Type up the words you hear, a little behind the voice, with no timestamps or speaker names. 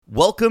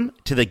Welcome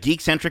to the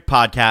Geek-Centric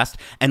Podcast,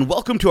 and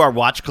welcome to our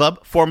watch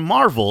club for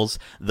Marvel's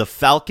The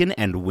Falcon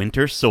and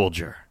Winter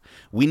Soldier.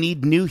 We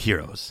need new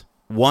heroes,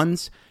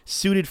 ones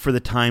suited for the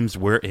times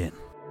we're in.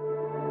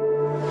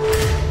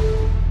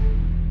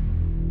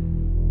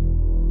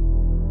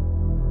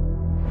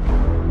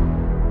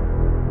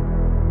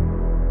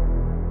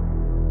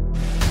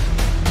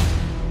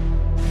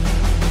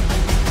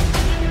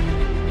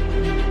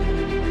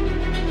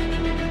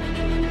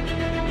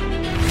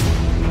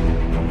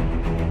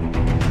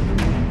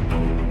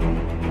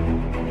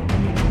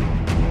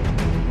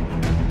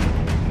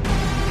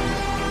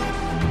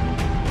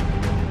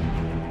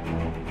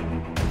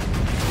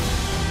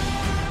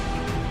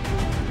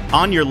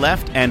 On your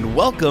left, and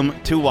welcome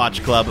to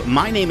Watch Club.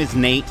 My name is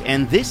Nate,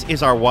 and this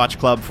is our Watch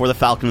Club for The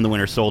Falcon and the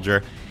Winter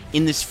Soldier.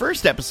 In this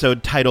first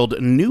episode,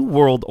 titled New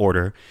World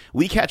Order,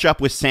 we catch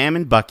up with Sam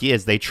and Bucky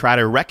as they try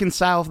to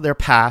reconcile their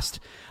past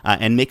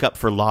and make up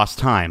for lost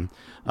time,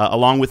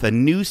 along with a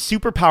new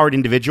superpowered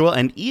individual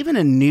and even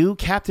a new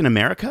Captain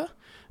America.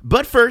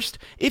 But first,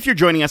 if you're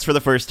joining us for the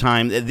first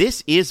time,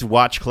 this is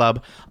Watch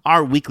Club,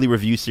 our weekly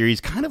review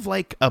series, kind of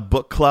like a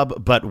book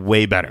club, but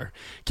way better.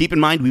 Keep in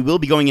mind, we will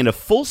be going into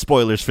full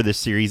spoilers for this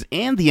series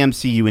and the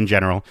MCU in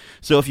general,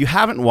 so if you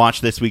haven't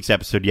watched this week's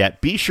episode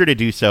yet, be sure to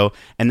do so,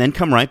 and then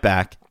come right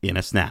back in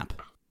a snap.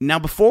 Now,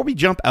 before we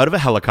jump out of a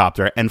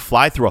helicopter and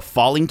fly through a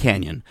falling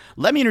canyon,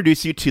 let me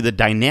introduce you to the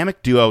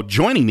dynamic duo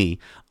joining me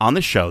on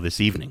the show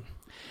this evening.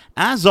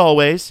 As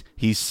always,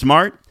 he's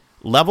smart,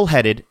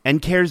 level-headed, and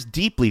cares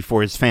deeply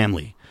for his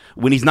family.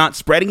 When he's not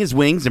spreading his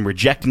wings and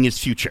rejecting his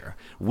future,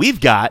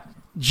 we've got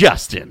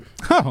Justin.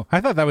 Oh,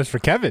 I thought that was for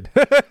Kevin.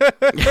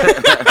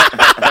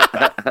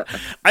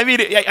 I mean,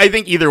 I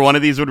think either one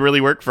of these would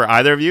really work for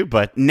either of you,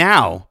 but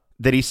now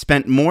that he's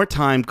spent more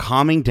time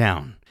calming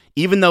down,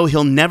 even though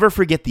he'll never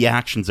forget the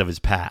actions of his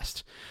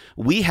past,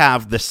 we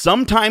have the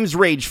sometimes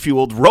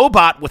rage-fueled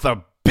robot with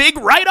a big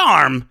right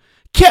arm,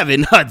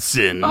 Kevin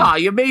Hudson. Ah,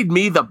 you made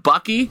me the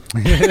Bucky.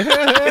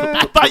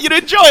 I thought you'd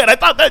enjoy it. I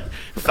thought that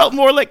felt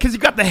more like, because you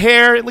got the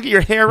hair. Look at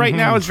your hair right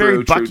now. It's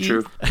very Bucky.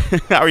 True.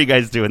 How are you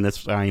guys doing this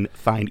fine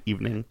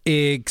evening?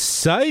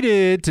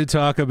 Excited to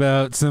talk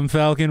about some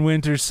Falcon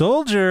Winter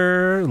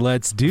Soldier.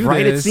 Let's do this.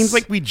 Right, it seems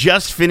like we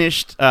just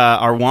finished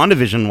our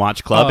WandaVision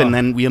Watch Club, and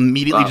then we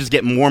immediately just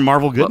get more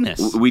Marvel goodness.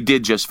 Well, we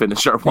did just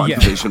finish our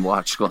WandaVision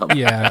Watch Club.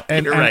 Yeah,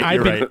 and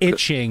I've been right.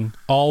 itching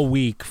all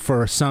week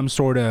for some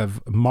sort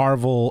of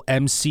Marvel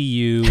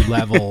MCU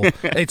level.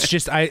 It's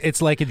just,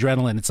 it's like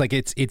adrenaline. It's like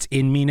it's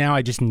in me now.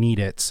 I just need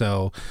it.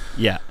 So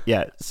yeah.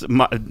 So,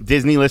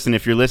 Disney, listen,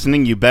 if you're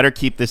listening, you better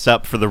keep this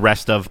up for the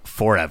rest of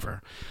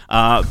forever.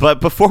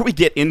 But before we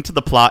get into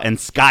the plot and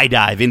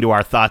skydive into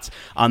our thoughts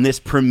on this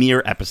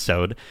premiere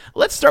episode,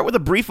 let's start with a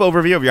brief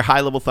overview of your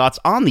high-level thoughts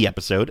on the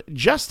episode.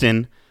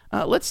 Justin,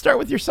 let's start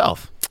with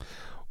yourself.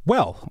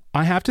 Well,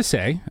 I have to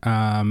say,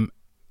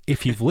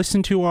 if you've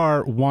listened to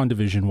our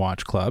WandaVision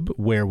Watch Club,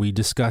 where we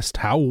discussed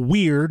how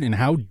weird and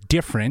how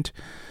different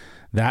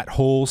that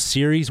whole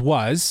series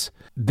was,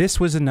 this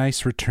was a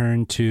nice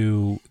return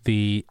to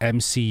the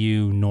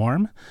MCU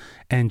norm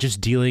and just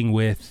dealing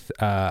with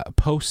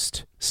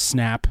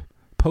post-snap,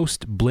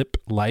 post-blip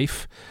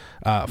life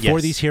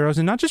for these heroes,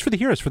 and not just for the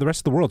heroes, for the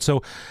rest of the world.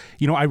 So,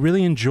 I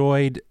really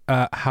enjoyed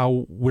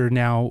how we're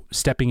now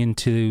stepping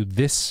into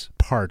this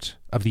part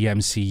of the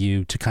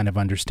MCU to kind of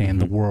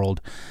understand the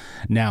world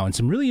now, and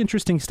some really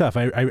interesting stuff.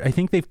 I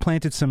think they've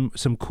planted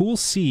some cool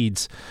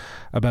seeds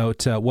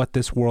about what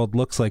this world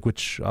looks like,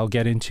 which I'll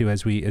get into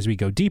as we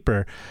go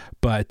deeper.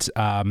 But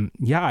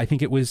I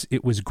think it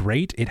was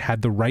great. It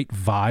had the right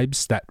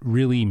vibes that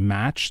really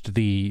matched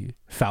the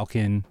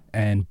Falcon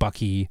and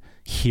Bucky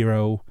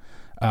hero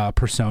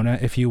persona,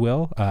 if you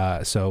will.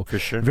 So for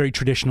sure, very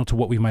traditional to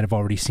what we might have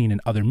already seen in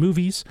other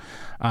movies.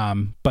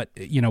 But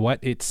you know what?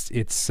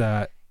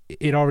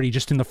 It already,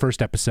 just in the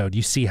first episode,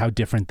 you see how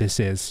different this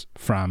is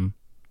from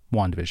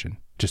WandaVision,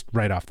 just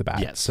right off the bat.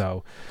 Yes.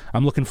 So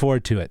I'm looking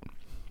forward to it.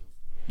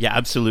 Yeah,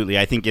 absolutely.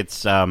 I think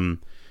it's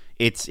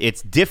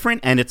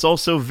different, and it's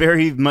also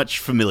very much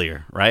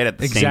familiar, right? At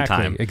the same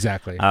time.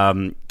 Exactly.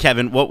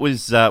 Kevin, what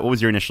was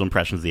your initial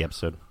impressions of the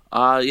episode?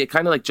 Yeah,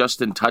 kind of like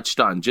Justin touched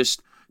on,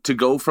 just to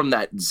go from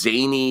that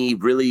zany,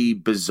 really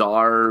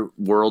bizarre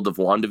world of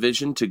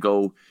WandaVision to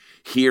go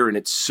here, and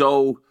it's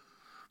so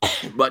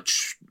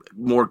much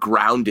more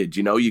grounded.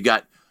 You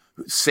got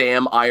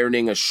Sam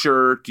ironing a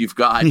shirt. You've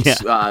got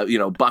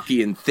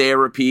Bucky in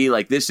therapy.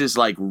 Like, this is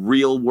like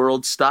real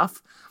world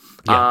stuff.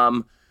 Yeah.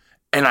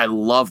 And I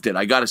loved it.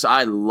 I gotta say,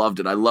 I loved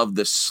it. I loved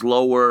the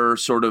slower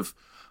sort of,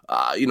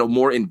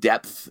 more in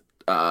depth,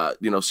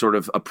 sort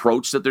of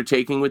approach that they're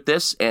taking with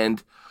this.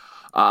 And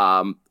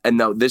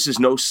no, this is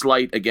no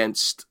slight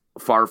against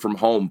Far From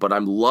Home, but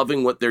I'm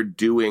loving what they're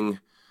doing,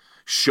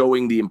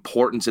 showing the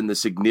importance and the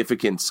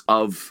significance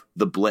of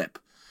the blip.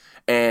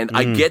 And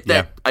I get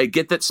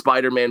that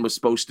Spider-Man was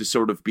supposed to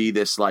sort of be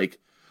this like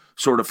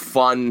sort of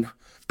fun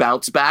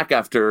bounce back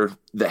after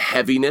the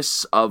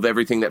heaviness of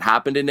everything that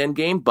happened in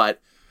Endgame,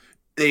 but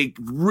they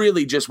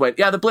really just went,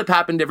 yeah, the blip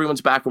happened,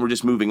 everyone's back, and we're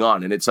just moving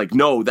on. And it's like,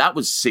 no, that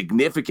was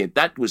significant.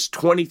 That was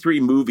 23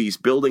 movies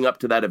building up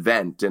to that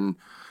event. And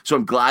so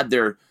I'm glad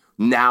they're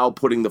now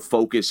putting the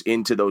focus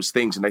into those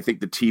things. And I think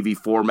the TV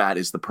format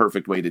is the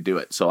perfect way to do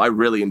it. So I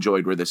really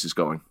enjoyed where this is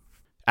going.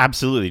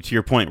 Absolutely. To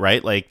your point,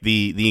 right? Like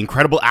the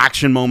incredible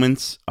action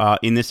moments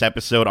in this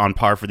episode on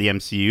par for the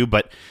MCU,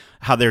 but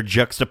how they're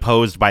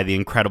juxtaposed by the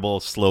incredible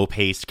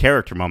slow-paced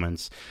character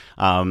moments.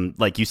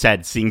 Like you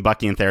said, seeing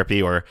Bucky in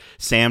therapy, or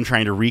Sam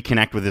trying to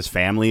reconnect with his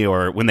family,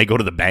 or when they go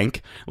to the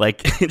bank,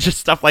 like just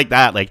stuff like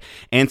that, like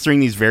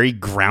answering these very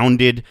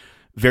grounded,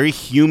 very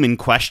human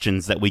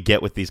questions that we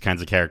get with these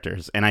kinds of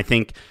characters. And I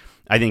think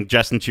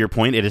Justin, to your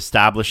point, it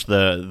established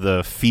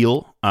the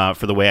feel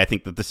for the way I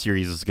think that the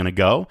series is going to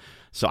go.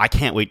 So I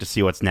can't wait to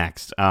see what's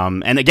next.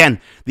 And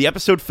again, the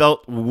episode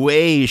felt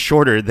way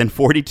shorter than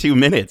 42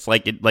 minutes.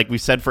 Like we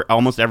said for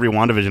almost every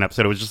WandaVision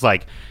episode, it was just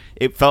like,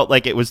 it felt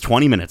like it was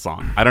 20 minutes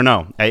long. I don't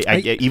know.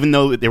 Even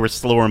though there were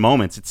slower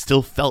moments, it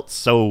still felt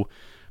so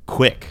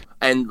quick.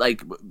 And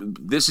like,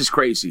 this is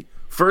crazy.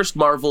 First,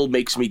 Marvel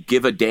makes me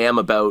give a damn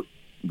about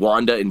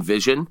Wanda and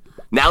Vision.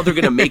 Now they're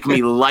going to make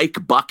me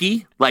like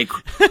Bucky. Like,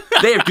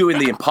 they're doing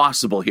the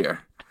impossible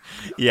here.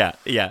 Yeah.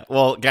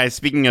 Well, guys,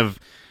 speaking of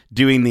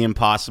doing the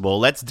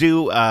impossible, let's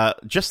do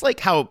just like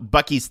how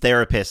Bucky's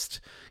therapist,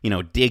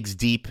 digs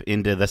deep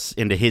into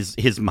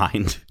his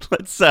mind.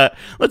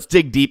 Let's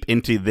dig deep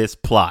into this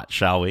plot,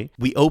 shall we?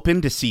 We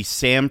open to see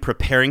Sam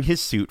preparing his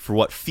suit for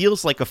what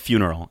feels like a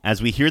funeral, as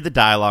we hear the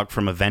dialogue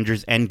from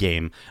Avengers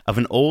Endgame of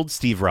an old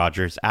Steve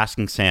Rogers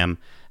asking Sam,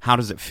 "How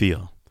does it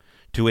feel?"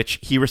 To which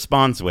he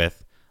responds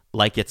with,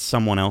 "Like it's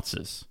someone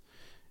else's."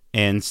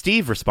 And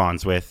Steve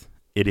responds with,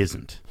 "It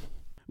isn't."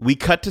 We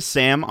cut to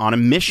Sam on a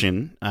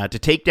mission to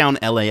take down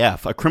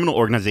LAF, a criminal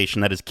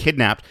organization that has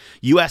kidnapped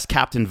U.S.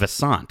 Captain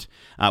Vassant.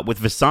 With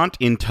Vassant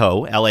in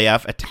tow,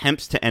 LAF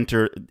attempts to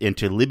enter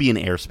into Libyan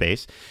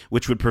airspace,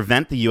 which would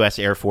prevent the U.S.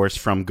 Air Force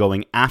from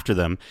going after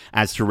them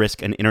as to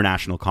risk an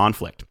international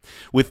conflict.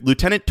 With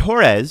Lieutenant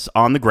Torres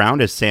on the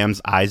ground as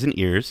Sam's eyes and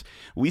ears,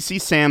 we see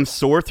Sam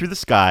soar through the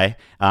sky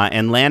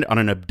and land on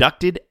an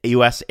abducted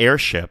U.S.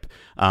 airship.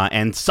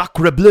 And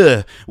sacre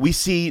bleu, we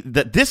see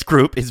that this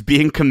group is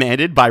being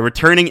commanded by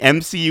returning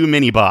MCU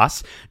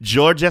mini-boss,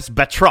 Georges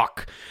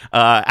Batroc.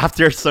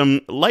 After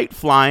some light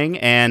flying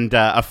and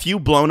a few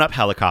blown-up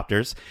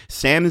helicopters,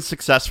 Sam is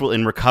successful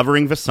in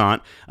recovering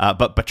Vassant,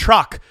 but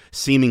Batroc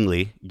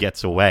seemingly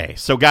gets away.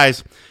 So,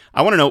 guys,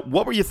 I want to know,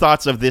 what were your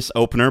thoughts of this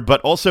opener? But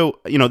also,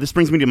 this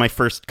brings me to my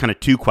first kind of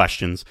two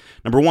questions.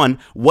 Number one,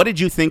 what did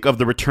you think of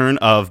the return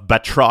of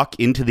Batroc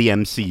into the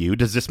MCU?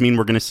 Does this mean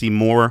we're going to see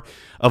more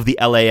of the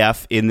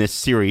LAF in this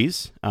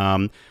series?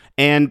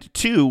 And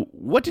two,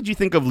 what did you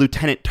think of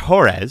Lieutenant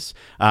Torres?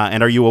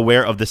 And are you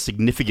aware of the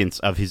significance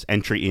of his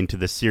entry into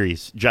this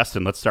series?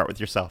 Justin, let's start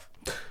with yourself.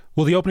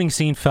 Well, the opening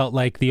scene felt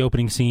like the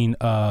opening scene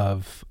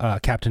of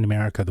Captain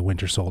America, the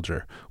Winter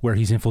Soldier, where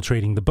he's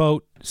infiltrating the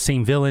boat,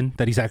 same villain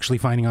that he's actually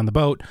finding on the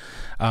boat.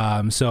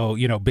 So,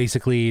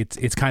 basically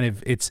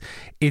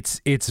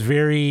it's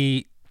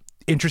very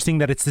interesting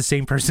that it's the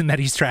same person that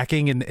he's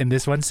tracking in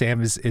this one,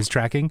 Sam is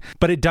tracking.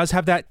 But it does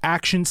have that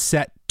action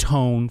set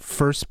tone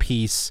first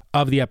piece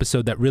of the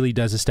episode that really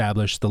does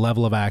establish the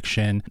level of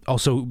action.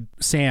 Also,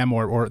 Sam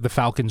or the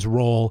Falcon's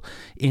role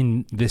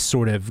in this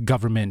sort of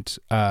government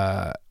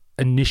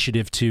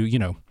initiative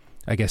to,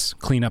 I guess,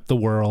 clean up the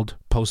world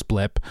post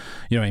blip.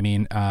 You know what I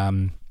mean?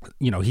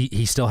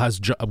 He still has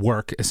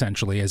work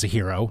essentially as a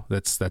hero.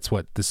 That's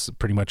what this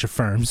pretty much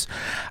affirms.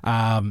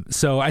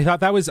 So I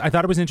thought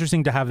it was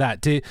interesting to have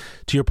that. To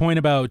your point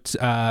about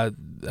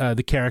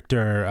the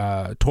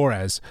character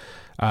Torres.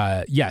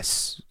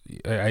 Yes,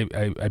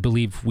 I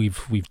believe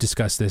we've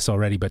discussed this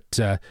already, but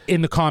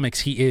in the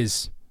comics he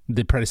is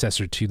the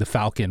predecessor to the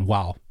Falcon.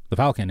 While the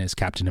Falcon is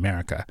Captain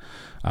America,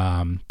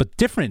 but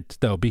different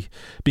though,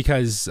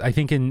 because I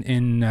think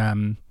in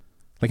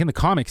the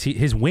comics,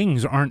 his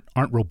wings aren't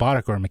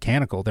robotic or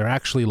mechanical. They're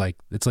actually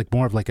it's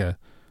more of like a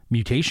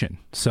mutation.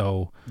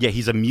 So yeah,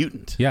 he's a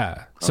mutant.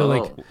 Yeah. So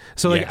yes.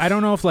 I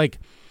don't know if I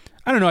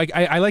don't know.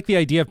 I like the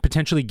idea of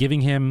potentially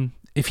giving him,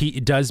 if he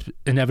does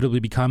inevitably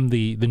become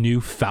the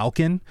new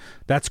Falcon.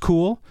 That's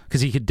cool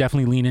because he could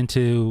definitely lean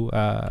into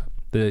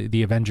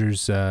the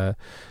Avengers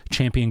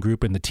champion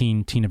group and the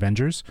Teen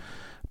Avengers.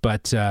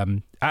 But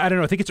I don't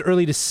know. I think it's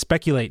early to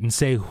speculate and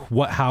say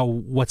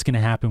what's going to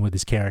happen with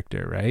his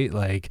character, right?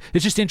 Like,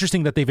 it's just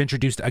interesting that they've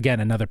introduced, again,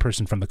 another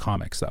person from the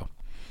comics, though.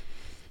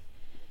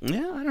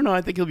 Yeah, I don't know.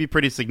 I think he'll be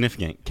pretty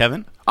significant.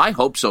 Kevin? I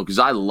hope so, because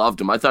I loved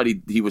him. I thought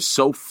he was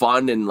so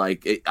fun, and I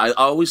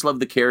always love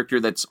the character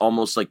that's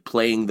almost like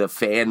playing the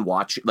fan,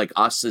 like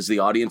us as the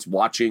audience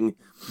watching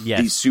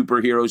these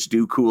superheroes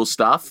do cool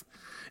stuff.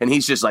 And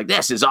he's just like,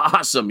 this is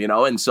awesome,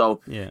 And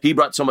so he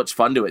brought so much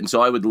fun to it. And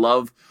so I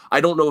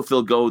don't know if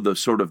they'll go the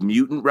sort of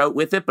mutant route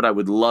with it, but I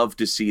would love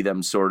to see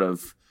them sort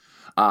of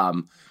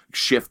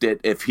shift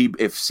it.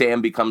 If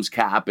Sam becomes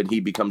Cap and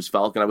he becomes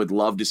Falcon, I would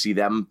love to see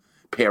them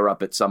pair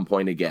up at some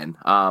point again.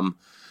 And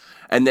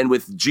then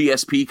with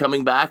GSP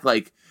coming back,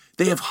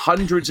 they have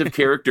hundreds of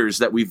characters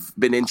that we've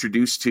been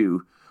introduced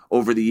to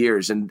over the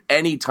years. And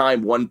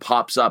anytime one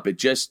pops up, it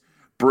just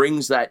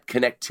brings that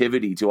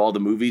connectivity to all the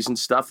movies and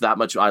stuff that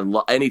much.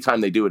 Anytime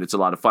they do it, it's a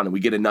lot of fun. And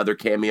we get another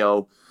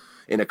cameo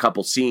in a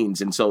couple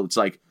scenes. And so it's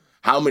like,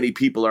 how many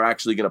people are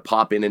actually going to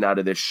pop in and out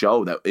of this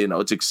show that,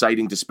 it's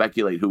exciting to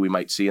speculate who we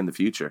might see in the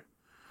future.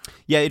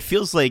 Yeah, it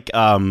feels like,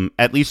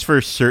 at least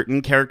for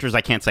certain characters,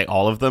 I can't say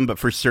all of them, but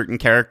for certain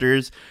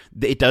characters,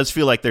 it does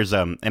feel like there's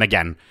and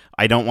again,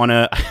 I don't want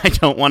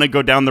to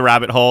go down the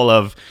rabbit hole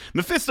of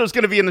Mephisto's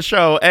going to be in the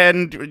show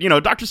and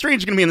Doctor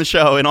Strange is going to be in the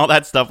show and all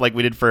that stuff like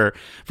we did for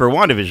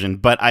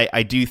WandaVision. But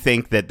I do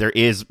think that there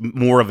is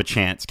more of a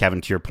chance,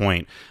 Kevin, to your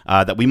point,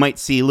 that we might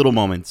see little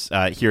moments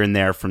here and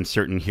there from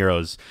certain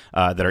heroes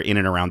that are in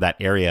and around that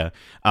area.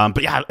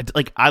 But yeah,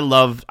 like I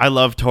love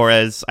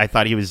Torres. I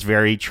thought he was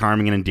very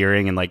charming and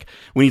endearing, and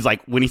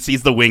when he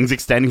sees the wings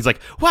extend, he's like,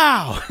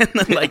 wow, and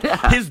then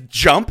his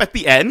jump at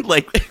the end,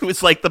 it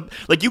was like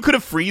you could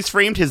have freeze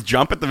framed his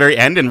jump at the very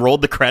end and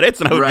rolled the credits,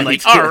 and I would have been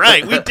like, all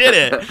right, we did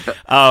it.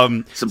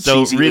 Some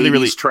cheesy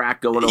really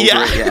track going over it.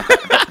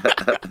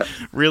 Yeah.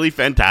 Really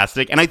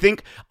fantastic. And I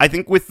think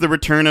with the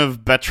return of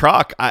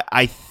Batroc,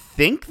 I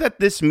think that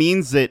this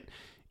means that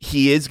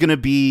he is going to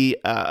be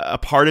a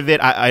part of it.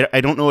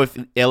 I don't know if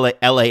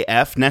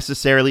LAF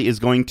necessarily is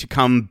going to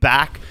come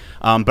back,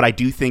 but I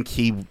do think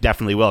he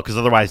definitely will, because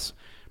otherwise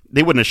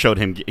they wouldn't have showed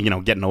him,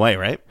 getting away,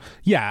 right?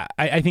 Yeah,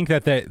 I think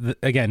that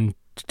again,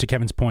 to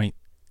Kevin's point,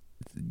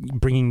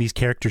 bringing these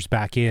characters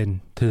back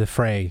in to the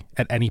fray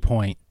at any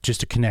point just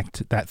to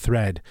connect that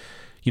thread,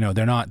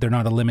 they're not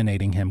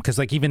eliminating him, because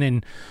even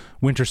in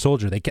Winter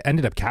Soldier they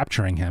ended up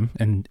capturing him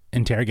and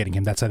interrogating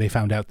him. That's how they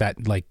found out that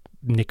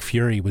Nick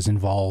Fury was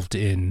involved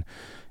in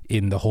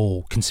the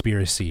whole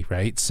conspiracy,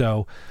 right?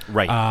 So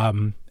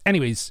right.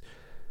 Anyways,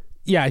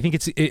 yeah, I think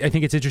it's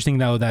interesting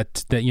though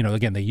that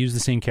again, they use the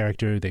same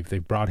character,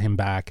 they've brought him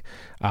back.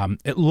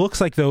 It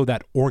looks like though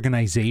that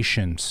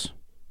organizations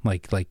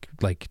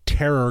like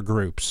terror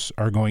groups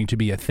are going to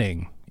be a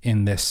thing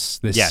in this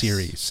yes.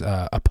 series,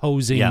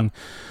 opposing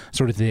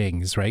sort of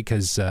things, right?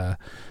 Because I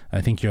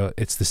think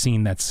it's the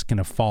scene that's going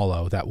to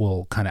follow that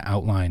will kind of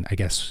outline, I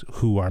guess,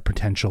 who our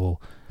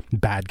potential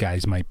bad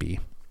guys might be.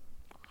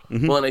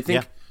 Mm-hmm. Well, and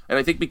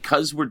I think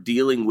because we're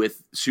dealing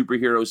with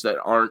superheroes that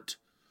aren't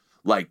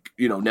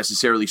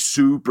necessarily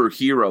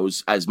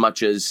superheroes as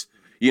much as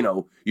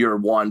your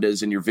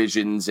Wandas and your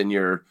Visions and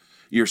your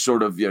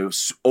sort of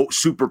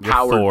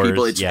superpowered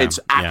people. It's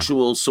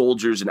actual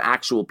soldiers and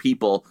actual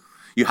people.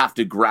 You have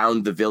to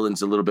ground the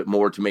villains a little bit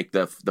more to make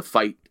the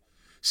fight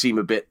seem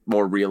a bit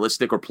more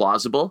realistic or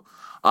plausible.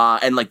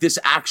 And this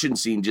action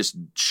scene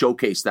just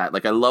showcased that.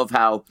 I love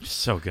how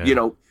so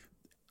good.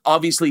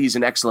 Obviously he's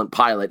an excellent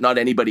pilot. Not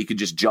anybody could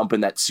just jump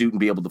in that suit and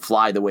be able to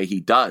fly the way he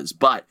does,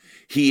 but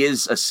he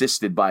is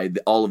assisted by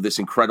all of this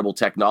incredible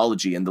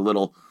technology and the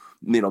little,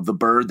 the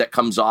bird that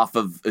comes off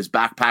of his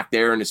backpack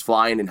there and is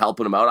flying and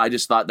helping him out. I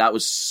just thought that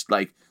was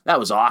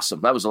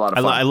awesome. That was a lot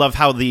of fun. I love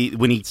how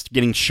when he's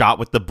getting shot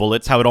with the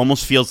bullets, how it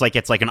almost feels like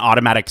it's like an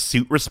automatic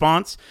suit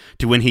response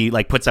to when he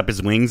puts up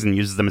his wings and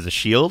uses them as a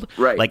shield.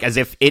 Right. As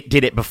if it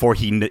did it before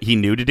he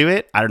knew to do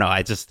it. I don't know.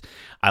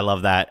 I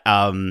love that.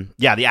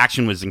 The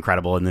action was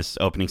incredible in this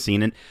opening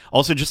scene. And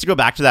also just to go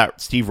back to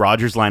that Steve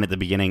Rogers line at the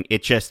beginning,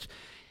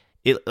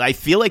 I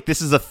feel like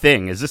this is a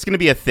thing. Is this going to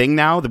be a thing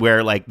now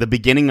where the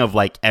beginning of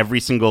every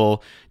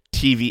single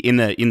TV in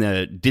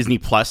the Disney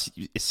Plus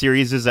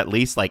series is at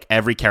least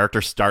every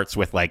character starts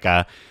with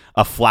a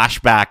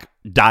flashback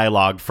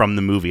dialogue from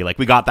the movie.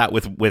 We got that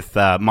with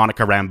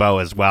Monica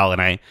Rambeau as well.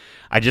 And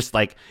I just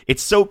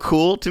it's so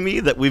cool to me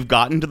that we've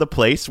gotten to the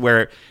place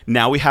where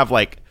now we have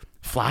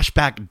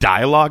flashback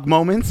dialogue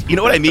moments. You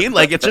know what I mean?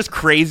 It's just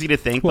crazy to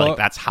think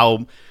that's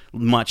how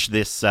much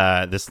these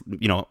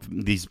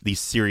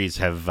series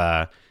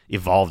have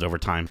evolved over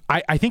time.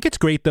 I think it's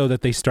great though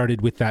that they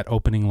started with that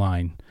opening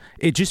line.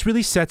 It just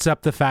really sets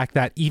up the fact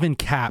that even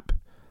Cap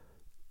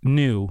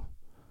knew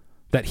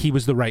that he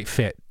was the right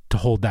fit to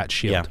hold that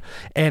shield. Yeah.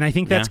 And I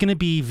think that's going to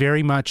be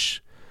very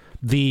much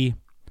the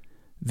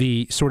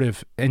sort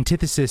of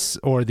antithesis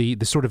or the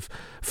sort of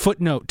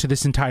footnote to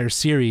this entire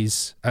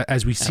series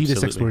as we see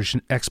this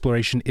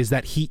exploration is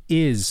that he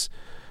is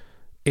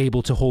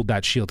able to hold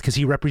that shield because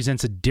he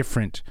represents a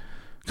different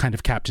kind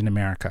of Captain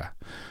America.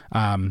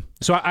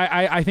 So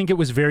I think it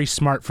was very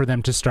smart for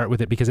them to start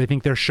with it because I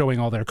think they're showing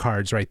all their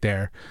cards right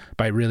there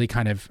by really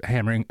kind of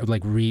hammering,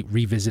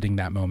 revisiting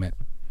that moment.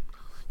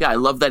 Yeah, I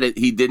love that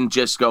he didn't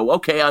just go,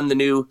 okay, I'm the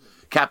new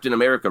Captain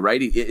America,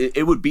 right?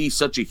 It would be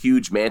such a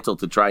huge mantle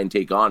to try and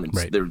take on. And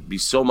right. There would be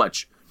so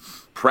much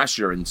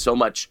pressure and so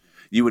much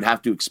you would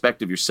have to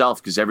expect of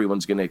yourself because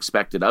everyone's going to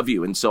expect it of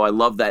you. And so I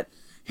love that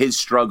his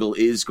struggle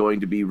is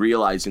going to be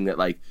realizing that,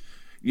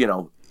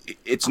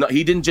 it's not,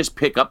 he didn't just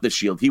pick up the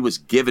shield. He was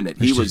given it.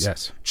 He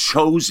was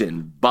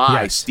chosen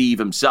by Steve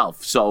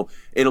himself. So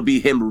it'll be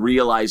him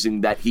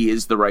realizing that he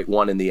is the right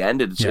one in the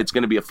end. It's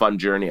going to be a fun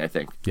journey, I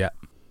think. Yeah.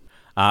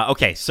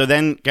 Okay, so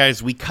then,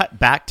 guys, we cut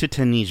back to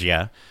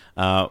Tunisia,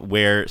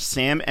 where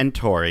Sam and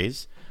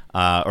Torres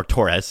or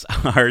Torres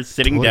are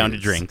sitting down to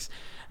drinks.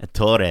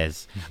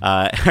 Torres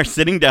are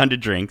sitting down to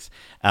drinks,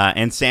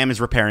 and Sam is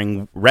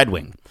repairing Red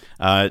Wing.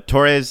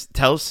 Torres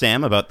tells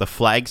Sam about the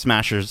Flag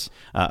Smashers,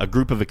 a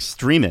group of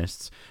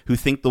extremists who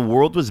think the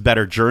world was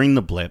better during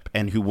the blip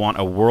and who want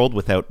a world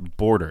without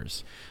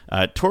borders.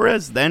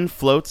 Torres then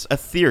floats a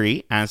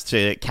theory as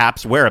to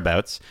Cap's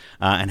whereabouts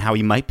and how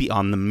he might be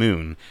on the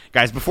moon.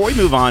 Guys, before we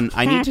move on,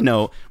 I need to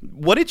know,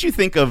 what did you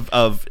think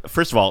of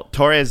first of all,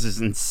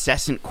 Torres'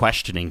 incessant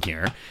questioning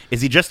here?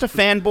 Is he just a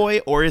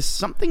fanboy, or is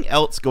something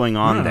else going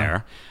on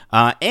there?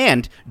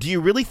 And do you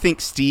really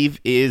think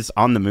Steve is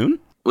on the moon?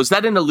 Was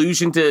that an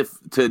allusion to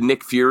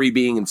Nick Fury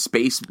being in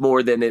space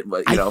more than it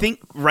was? I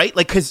think, right?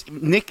 Like, because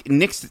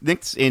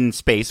Nick's in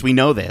space. We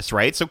know this,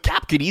 right? So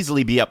Cap could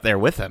easily be up there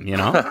with him, you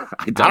know?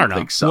 I don't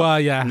think so. Well,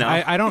 yeah, No.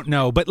 I don't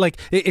know. But, like,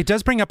 it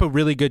does bring up a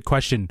really good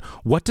question.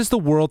 What does the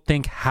world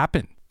think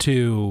happened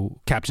to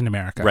Captain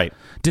America? Right.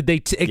 Did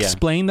they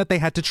explain that they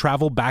had to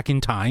travel back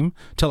in time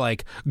to,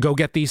 like, go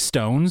get these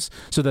stones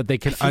so that they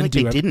could feel like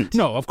undo they it? didn't.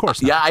 No, of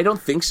course not. Yeah, I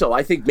don't think so.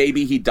 I think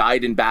maybe he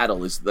died in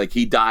battle. Is like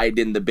he died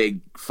in the big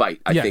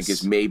fight. I Yes. think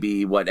is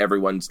maybe what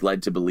everyone's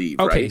led to believe.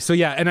 Okay, right? so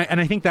yeah, and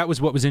I think that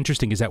was what was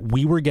interesting, is that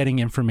we were getting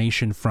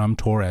information from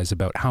Torres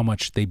about how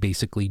much they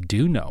basically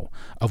do know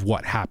of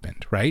what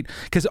happened, right?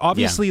 Because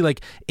obviously,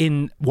 like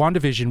in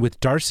WandaVision with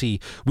Darcy,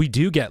 we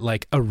do get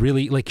like a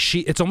really, like,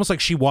 it's almost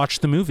like she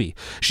watched the movie.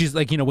 She's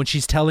like, you know, when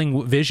she's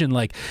telling Vision,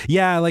 like,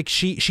 yeah, like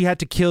she had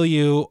to kill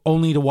you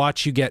only to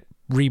watch you get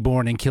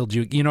reborn and killed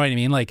you, you know what I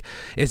mean? Like,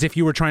 as if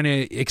you were trying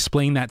to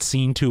explain that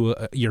scene to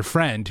your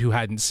friend who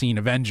hadn't seen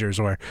Avengers,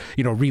 or,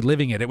 you know,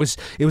 reliving it. It was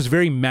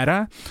very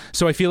meta.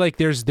 So I feel like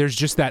there's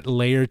just that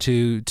layer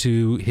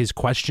to his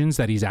questions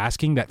that he's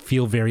asking that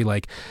feel very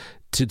like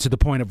to the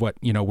point of what,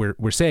 you know,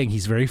 we're saying.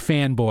 He's very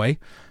fanboy,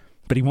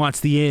 but he wants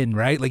the in,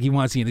 right? Like, he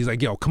wants the in. He's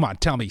like, yo, come on,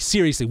 tell me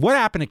seriously, what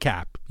happened to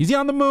Cap? Is he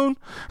on the moon?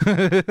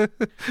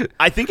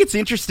 I think it's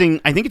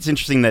interesting.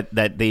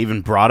 That they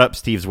even brought up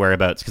Steve's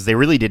whereabouts, because they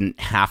really didn't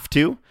have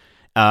to.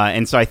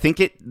 And so I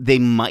think they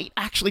might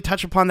actually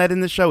touch upon that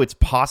in the show. It's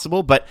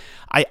possible, but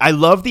I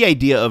love the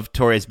idea of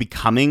Torres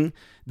becoming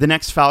the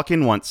next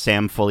Falcon once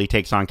Sam fully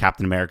takes on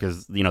Captain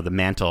America's, you know, the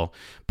mantle.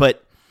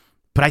 But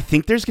I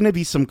think there's going to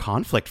be some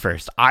conflict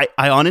first. I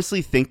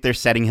honestly think they're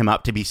setting him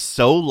up to be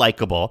so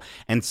likable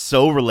and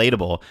so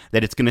relatable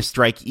that it's going to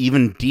strike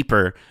even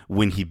deeper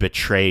when he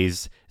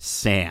betrays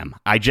Sam.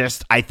 I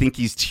think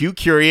he's too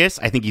curious.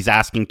 I think he's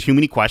asking too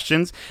many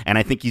questions, and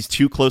I think he's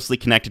too closely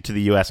connected to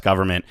the U.S.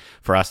 government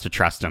for us to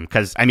trust him.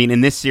 Because, I mean,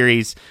 in this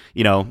series,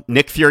 you know,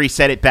 Nick Fury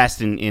said it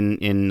best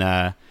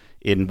in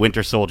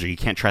Winter Soldier. You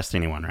can't trust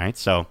anyone, right?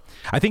 So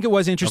I think it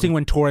was interesting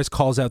when Torres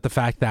calls out the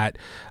fact that,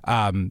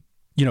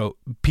 you know,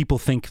 people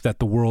think that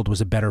the world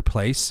was a better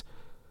place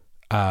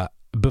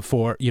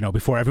before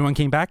everyone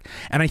came back.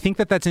 And I think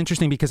that's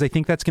interesting, because I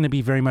think that's going to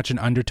be very much an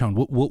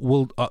undertone.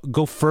 We'll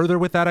go further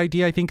with that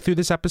idea, I think, through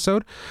this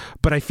episode.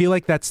 But I feel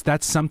like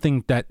that's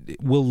something that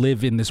will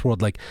live in this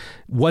world. Like,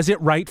 was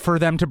it right for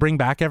them to bring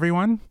back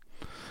everyone?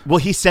 Well,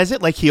 he says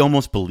it like he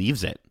almost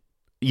believes it.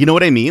 You know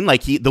what I mean?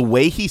 Like, the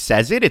way he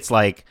says it, it's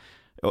like,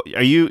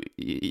 are you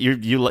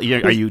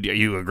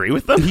agree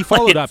with them? He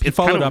followed up. He It's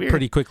followed kinda up weird.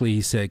 pretty quickly.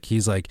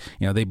 He's like,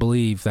 you know, they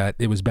believe that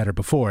it was better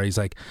before. He's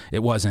like, it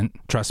wasn't.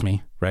 Trust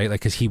me, right?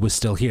 Like, because he was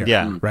still here.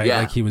 Yeah. Right. Yeah.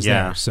 Like, he was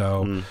Yeah. there.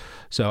 So,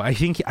 so I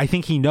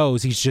think he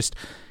knows. He's just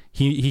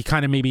he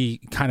kind of maybe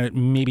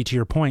to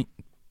your point,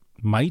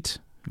 might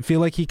feel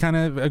like he kind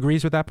of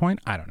agrees with that point.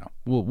 I don't know.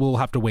 We'll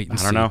have to wait and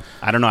see. I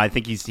don't know. I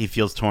think he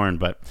feels torn,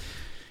 but.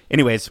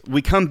 Anyways,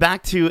 we come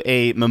back to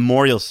a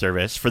memorial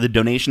service for the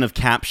donation of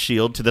Cap's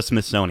shield to the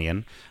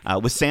Smithsonian,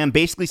 with Sam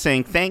basically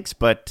saying thanks,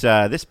 but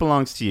this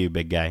belongs to you,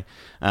 big guy.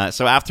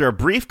 So after a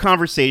brief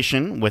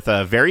conversation with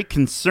a very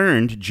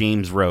concerned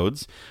James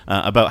Rhodes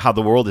about how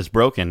the world is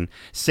broken,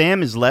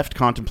 Sam is left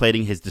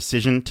contemplating his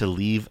decision to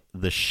leave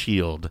the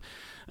shield.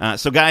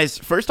 So guys,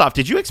 first off,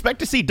 did you expect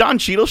to see Don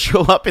Cheadle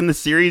show up in the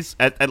series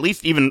at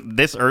least even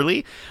this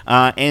early?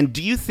 And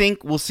do you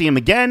think we'll see him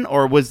again,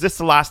 or was this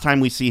the last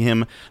time we see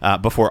him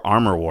before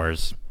Armor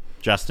Wars?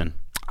 Justin?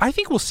 I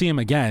think we'll see him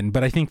again,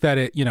 but I think that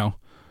it, you know,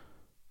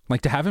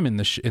 like, to have him in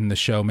the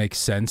show makes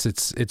sense.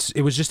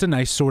 It was just a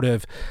nice sort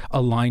of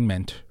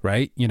alignment,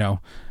 right? You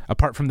know,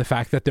 apart from the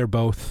fact that they're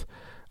both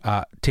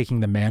taking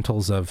the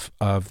mantles of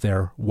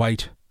their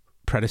white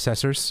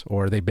predecessors,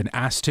 or they've been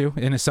asked to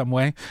in some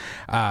way,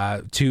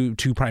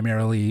 to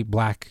primarily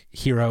black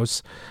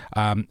heroes.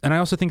 And I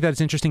also think that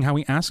it's interesting how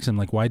he asks him,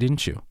 like, why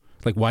didn't you?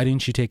 Like, why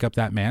didn't you take up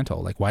that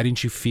mantle? Like, why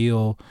didn't you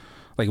feel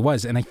like it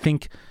was? And I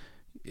think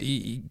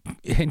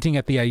hinting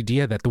at the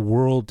idea that the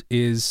world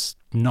is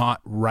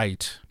not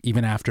right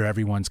even after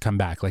everyone's come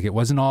back. Like, it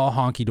wasn't all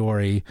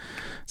honky-dory.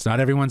 It's not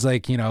everyone's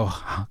like, you know,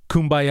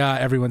 kumbaya,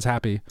 everyone's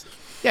happy.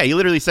 Yeah, he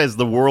literally says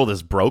the world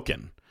is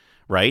broken.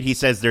 Right? He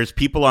says there's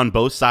people on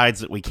both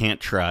sides that we can't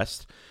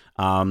trust.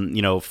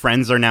 You know,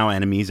 friends are now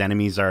enemies.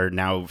 Enemies are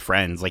now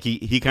friends. Like,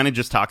 he kind of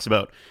just talks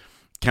about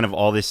kind of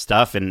all this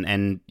stuff.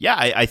 And yeah,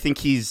 I think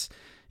he's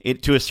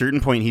to a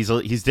certain point,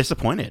 he's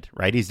disappointed,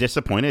 right? He's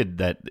disappointed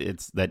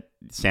that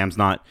Sam's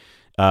not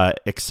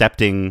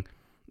accepting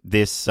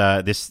this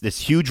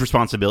huge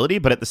responsibility,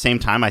 but at the same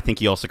time, I think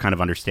he also kind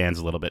of understands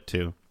a little bit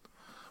too.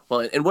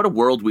 Well, and what a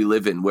world we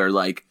live in, where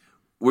like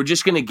we're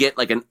just gonna get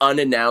like an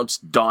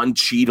unannounced Don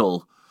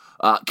Cheadle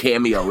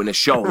cameo in a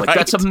show. Like,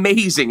 that's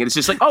amazing. And it's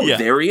just like, oh,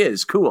 there he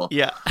is. Cool.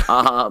 Yeah.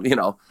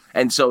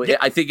 And so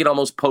I think it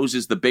almost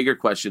poses the bigger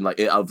question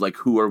of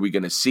who are we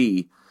going to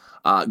see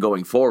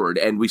going forward?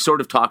 And we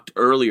sort of talked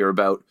earlier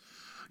about,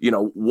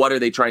 what are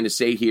they trying to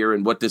say here?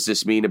 And what does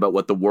this mean about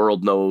what the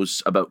world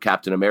knows about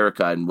Captain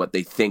America and what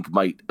they think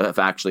might have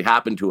actually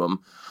happened to him?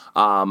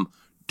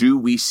 Do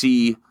we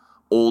see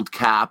old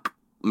Cap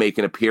make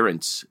an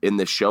appearance in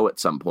this show at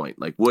some point?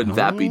 Like, wouldn't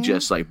that be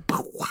just like,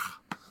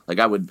 like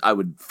I would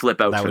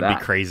flip out for that. That would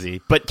be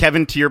crazy. But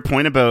Kevin, to your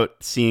point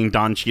about seeing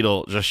Don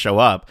Cheadle just show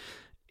up,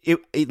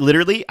 it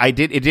literally, it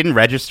didn't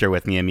register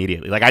with me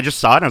immediately. Like, I just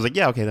saw it and I was like,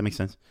 yeah, okay, that makes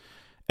sense.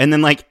 And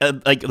then like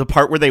the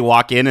part where they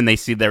walk in and they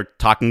see they're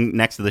talking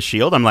next to the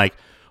Shield, I'm like,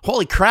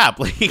 holy crap,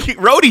 like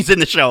Rhodey's in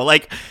the show.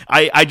 Like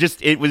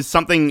it was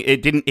something,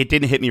 it didn't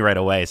hit me right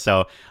away.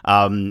 So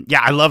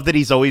I love that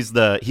he's always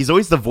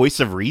the voice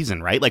of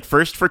reason, right? Like,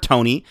 first for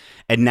Tony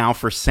and now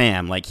for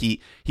Sam. Like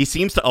he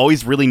seems to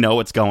always really know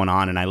what's going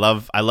on, and I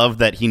love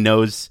that he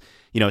knows,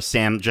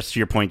 Sam, just to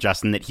your point,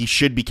 Justin, that he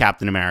should be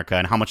Captain America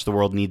and how much the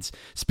world needs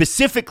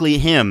specifically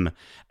him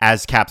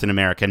as Captain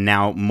America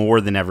now more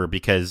than ever,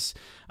 because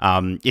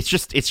it's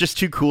just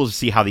too cool to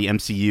see how the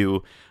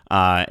MCU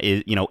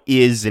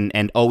is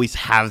and always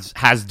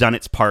has done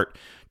its part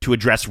to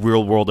address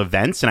real world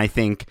events. And I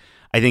think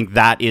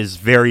that is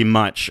very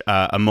much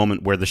a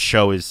moment where the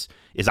show is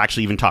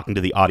actually even talking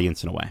to the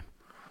audience in a way.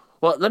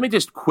 Well, let me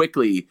just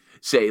quickly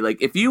say,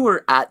 like, if you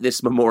were at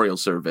this memorial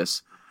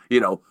service,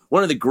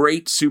 one of the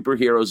great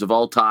superheroes of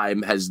all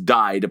time has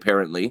died,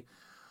 apparently,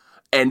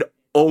 and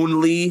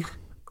only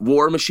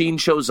War Machine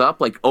shows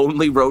up, like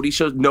only Rhodey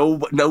shows,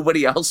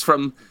 nobody else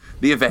from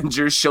the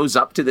Avengers shows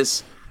up to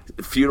this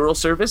funeral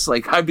service.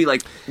 Like, I'd be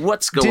like,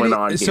 what's going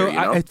on here?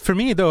 So for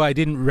me, though, I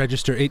didn't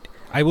register it.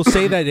 I will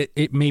say that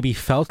it maybe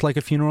felt like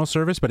a funeral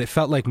service, but it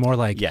felt like more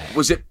like,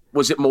 was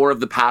it more of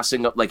the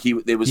passing of, like,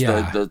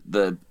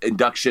 the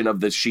induction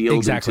of the Shield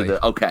exactly into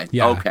the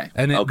okay.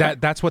 And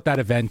that's what that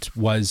event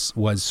was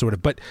sort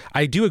of. But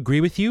I do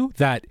agree with you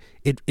that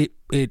it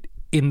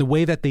in the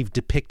way that they've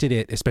depicted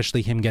it,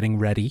 especially him getting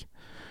ready,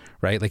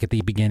 right? Like at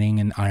the beginning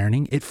and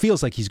ironing, it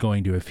feels like he's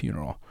going to a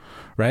funeral,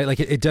 right? Like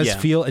it does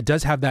feel, it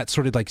does have that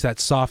sort of like that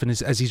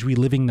softness as he's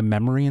reliving the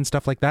memory and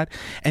stuff like that.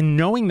 And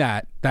knowing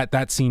that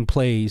scene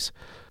plays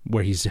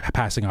where he's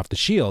passing off the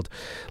Shield,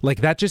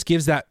 like that just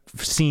gives that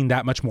scene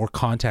that much more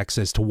context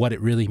as to what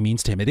it really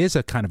means to him. It is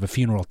a kind of a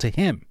funeral to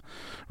him,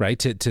 right?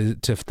 To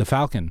the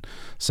Falcon.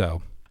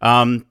 So,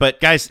 but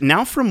guys,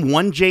 now from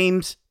one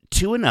James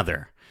to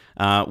another,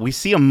 we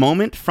see a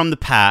moment from the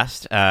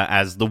past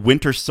as the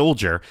Winter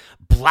Soldier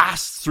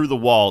blasts through the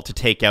wall to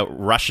take out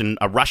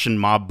a Russian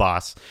mob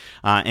boss.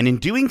 And in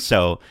doing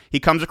so, he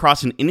comes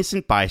across an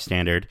innocent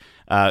bystander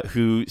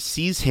who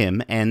sees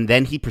him, and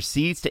then he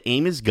proceeds to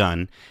aim his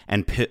gun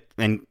and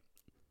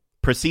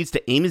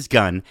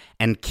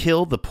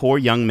kill the poor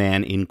young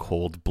man in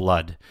cold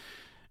blood.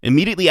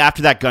 Immediately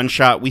after that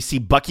gunshot, we see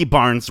Bucky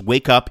Barnes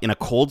wake up in a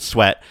cold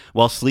sweat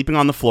while sleeping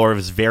on the floor of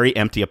his very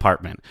empty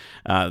apartment.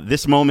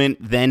 This moment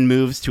then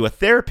moves to a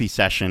therapy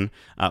session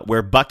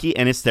where Bucky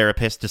and his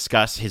therapist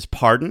discuss his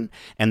pardon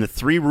and the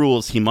 3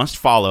 rules he must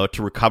follow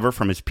to recover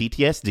from his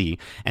PTSD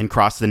and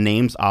cross the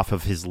names off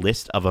of his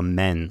list of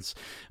amends.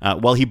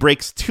 While he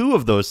breaks 2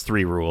 of those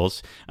 3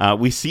 rules,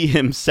 we see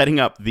him setting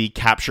up the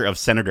capture of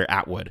Senator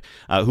Atwood,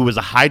 who was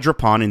a Hydra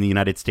pawn in the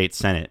United States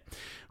Senate.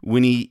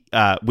 When he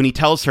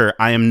tells her,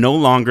 "I am no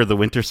longer the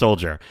Winter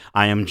Soldier.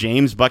 I am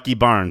James Bucky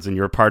Barnes, and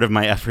you're part of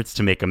my efforts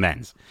to make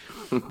amends."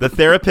 The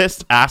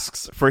therapist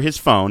asks for his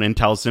phone and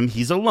tells him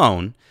he's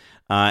alone,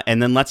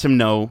 and then lets him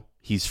know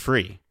he's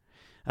free.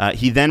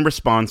 He then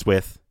responds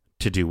with,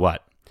 "To do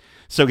what?"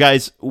 So,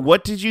 guys,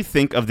 what did you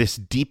think of this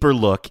deeper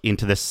look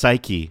into the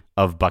psyche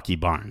of Bucky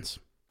Barnes?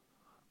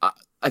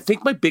 I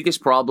think my biggest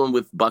problem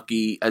with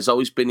Bucky has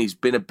always been he's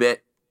been a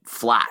bit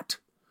flat.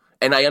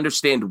 And I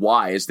understand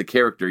why, as the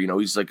character,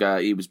 he's like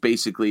he was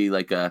basically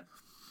like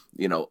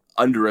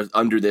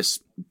under this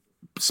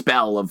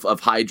spell of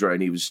Hydra,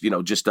 and he was,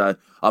 just a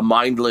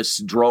mindless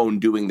drone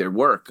doing their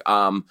work.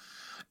 And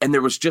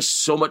there was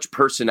just so much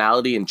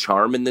personality and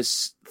charm in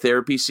this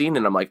therapy scene,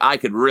 and I'm like, I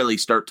could really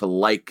start to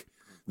like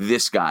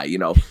this guy,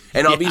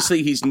 And obviously,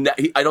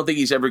 I don't think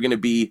he's ever going to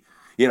be,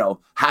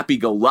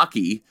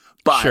 happy-go-lucky,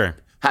 but. Sure.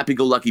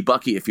 Happy-go-lucky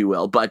Bucky, if you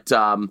will. But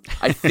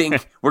I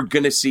think we're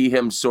going to see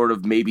him sort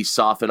of maybe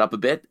soften up a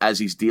bit as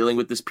he's dealing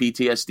with this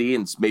PTSD.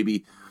 And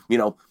maybe,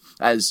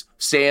 as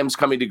Sam's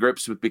coming to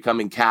grips with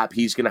becoming Cap,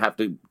 he's going to have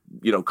to,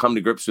 come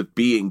to grips with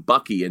being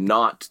Bucky and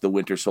not the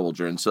Winter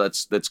Soldier. And so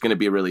that's going to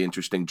be a really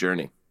interesting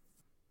journey.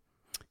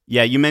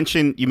 Yeah, you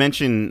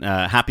mentioned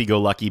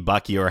happy-go-lucky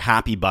Bucky or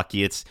happy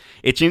Bucky. It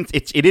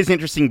is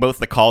interesting, both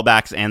the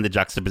callbacks and the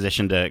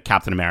juxtaposition to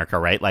Captain America,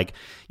 right? Like,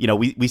 you know,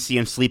 we see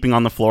him sleeping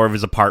on the floor of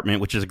his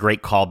apartment, which is a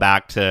great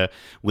callback to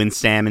when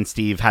Sam and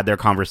Steve had their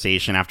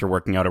conversation after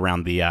working out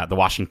around the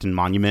Washington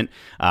Monument.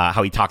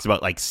 How he talks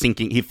about like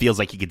sinking. He feels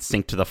like he could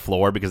sink to the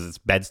floor because his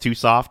bed's too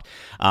soft.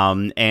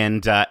 And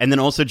then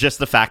also just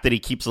the fact that he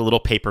keeps a little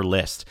paper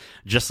list,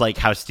 just like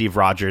how Steve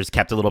Rogers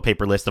kept a little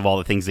paper list of all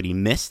the things that he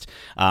missed.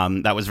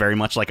 That was very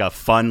much like a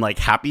fun, like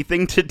happy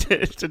thing to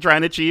try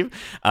and achieve.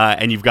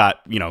 And you've got,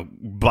 you know,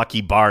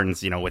 Bucky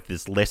Barnes, you know, with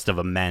this list of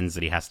amends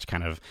that he has to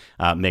kind of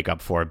make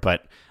up for.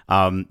 But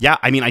yeah,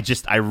 I mean,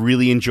 I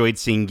really enjoyed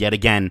seeing yet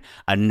again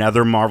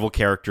another Marvel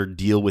character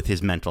deal with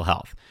his mental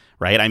health,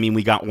 right? I mean,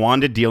 we got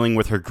Wanda dealing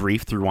with her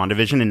grief through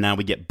WandaVision, and now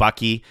we get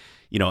Bucky,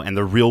 you know, and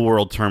the real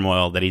world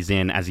turmoil that he's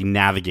in as he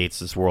navigates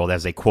this world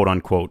as a quote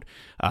unquote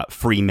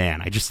free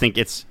man. I just think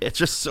it's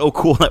just so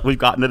cool that we've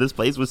gotten to this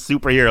place with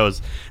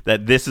superheroes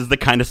that this is the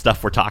kind of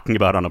stuff we're talking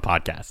about on a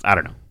podcast. I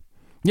don't know.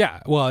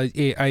 Yeah, well,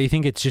 I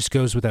think it just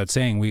goes without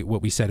saying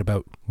what we said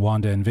about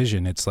Wanda and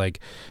Vision. It's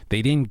like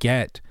they didn't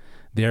get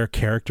their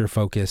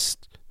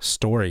character-focused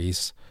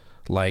stories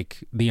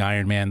like the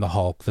Iron Man, the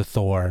Hulk, the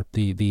Thor,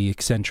 the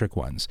eccentric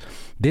ones.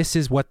 This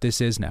is what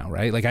this is now,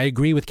 right? Like, I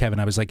agree with Kevin.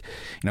 I was like,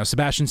 you know,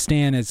 Sebastian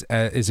Stan is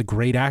a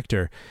great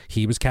actor.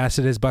 He was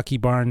casted as Bucky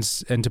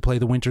Barnes and to play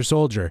the Winter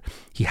Soldier.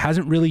 He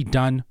hasn't really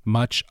done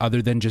much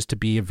other than just to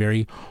be a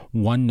very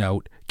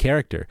one-note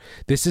character.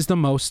 This is the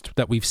most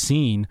that we've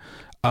seen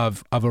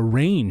of a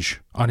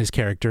range on his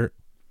character.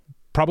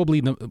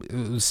 Probably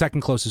the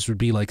second closest would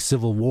be like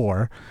Civil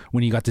War,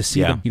 when you got to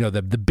see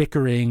the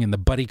bickering and the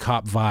buddy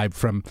cop vibe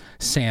from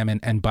Sam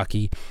and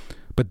Bucky.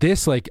 But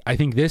this, like, I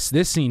think this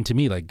scene to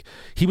me, like,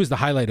 he was the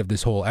highlight of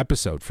this whole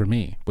episode for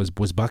me, was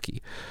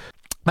Bucky.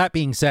 That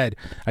being said,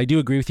 I do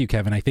agree with you,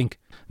 Kevin. I think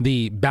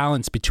the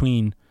balance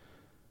between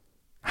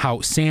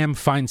how Sam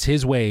finds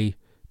his way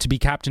to be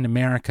Captain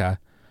America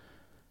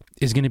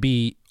is going to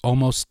be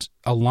almost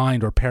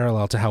aligned or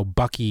parallel to how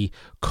Bucky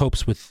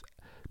copes with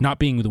not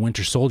being the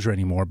Winter Soldier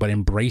anymore, but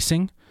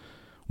embracing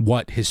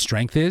what his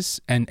strength is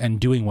and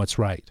doing what's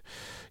right.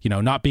 You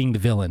know, not being the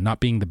villain, not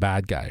being the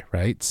bad guy,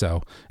 right?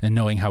 So, and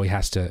knowing how he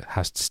has to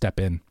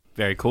step in.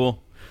 Very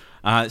cool.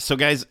 So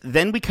guys,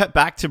 then we cut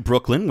back to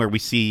Brooklyn, where we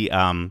see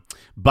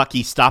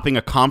Bucky stopping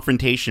a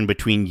confrontation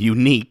between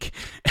Unique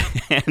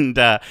and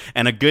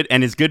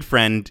his good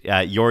friend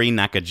Yori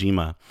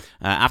Nakajima.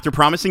 After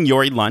promising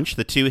Yori lunch,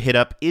 the two hit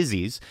up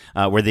Izzy's,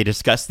 where they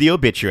discuss the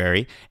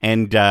obituary,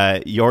 and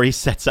Yori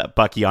sets up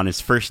Bucky on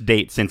his first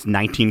date since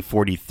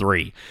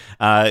 1943.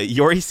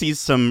 Yori sees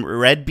some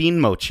red bean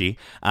mochi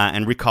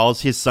and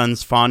recalls his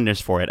son's fondness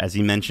for it, as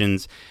he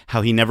mentions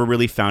how he never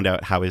really found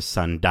out how his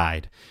son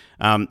died.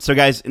 So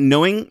guys,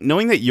 knowing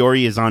that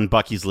Yori is on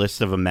Bucky's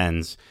list of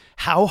amends,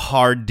 how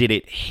hard did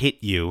it hit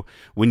you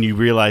when you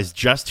realized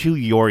just who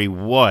Yori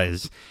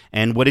was?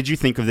 And what did you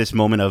think of this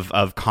moment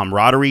of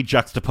camaraderie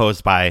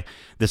juxtaposed by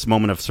this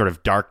moment of sort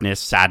of darkness,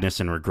 sadness,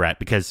 and regret?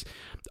 Because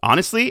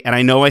honestly, and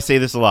I know I say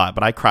this a lot,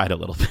 but I cried a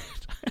little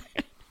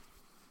bit.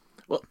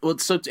 Well,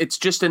 so it's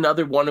just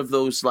another one of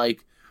those,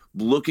 like,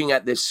 looking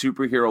at this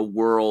superhero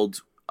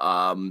world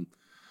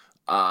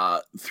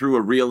through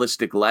a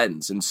realistic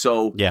lens. And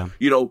so,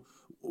 you know,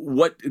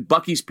 what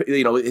Bucky's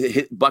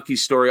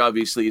story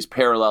obviously is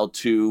parallel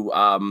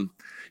to,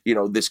 you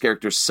know, this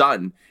character's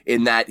son,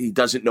 in that he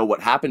doesn't know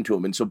what happened to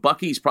him. And so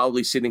Bucky's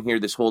probably sitting here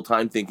this whole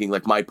time thinking,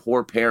 like, my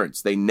poor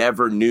parents, they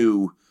never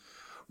knew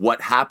what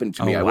happened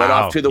to me. I went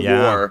off to the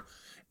war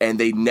and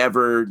they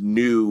never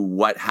knew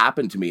what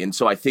happened to me. And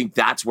so I think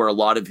that's where a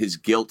lot of his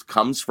guilt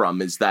comes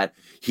from, is that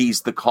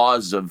he's the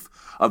cause of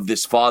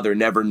this father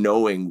never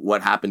knowing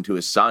what happened to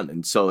his son.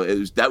 And so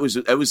that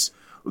was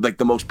like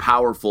the most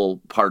powerful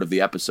part of the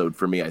episode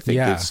for me, I think,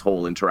 this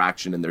whole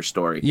interaction in their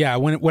story. Yeah,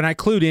 when I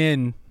clued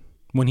in,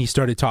 when he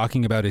started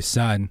talking about his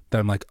son, that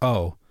I'm like,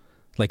 oh,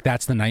 like,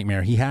 that's the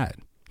nightmare he had,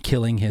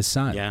 killing his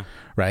son. Yeah.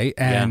 Right?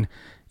 And,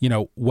 you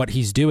know, what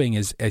he's doing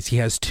is he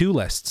has two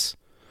lists.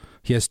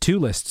 He has two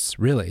lists,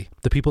 really.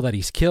 The people that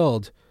he's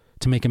killed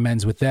to make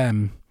amends with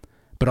them,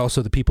 but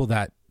also the people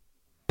that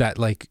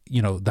like,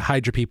 you know, the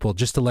Hydra people,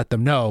 just to let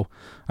them know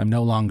I'm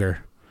no longer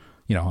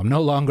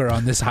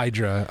on this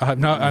Hydra. I'm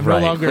no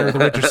longer the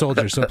Winter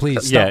Soldier. So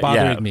please stop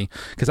bothering me,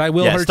 because I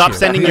will hurt you. Stop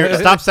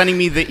sending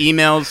me the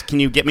emails. Can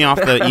you get me off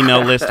the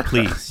email list,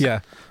 please?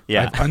 Yeah.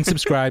 I've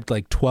unsubscribed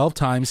like 12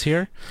 times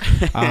here.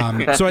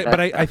 But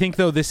I think,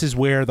 though, this is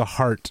where the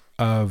heart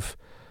of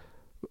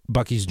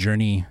Bucky's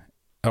journey,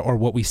 or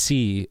what we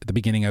see at the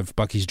beginning of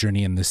Bucky's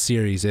journey in this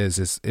series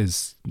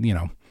is, you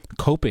know,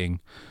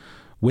 coping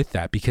with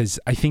that. Because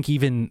I think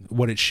even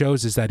what it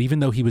shows is that even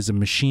though he was a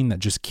machine that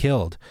just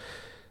killed,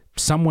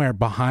 somewhere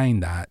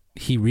behind that,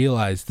 he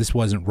realized this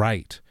wasn't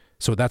right.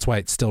 So that's why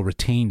it's still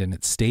retained and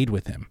it stayed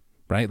with him,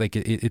 right? Like,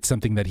 it's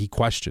something that he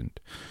questioned.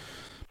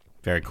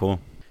 Very cool.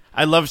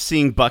 I love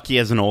seeing Bucky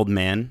as an old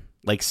man.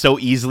 like so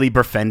easily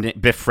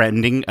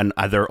befriending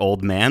another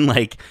old man,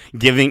 like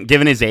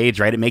given his age,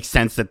 right? It makes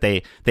sense that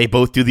they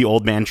both do the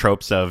old man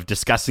tropes of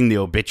discussing the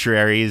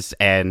obituaries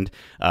and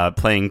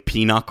playing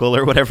pinochle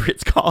or whatever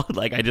it's called.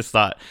 Like, I just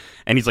thought,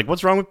 and he's like,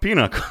 "What's wrong with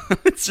pinochle?"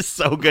 It's just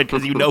so good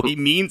because he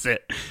means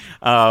it.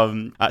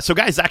 So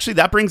guys, actually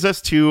that brings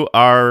us to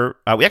our,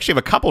 we actually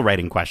have a couple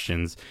writing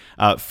questions.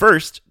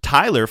 First,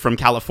 Tyler from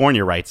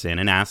California writes in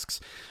and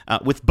asks,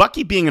 with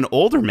Bucky being an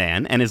older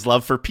man and his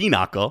love for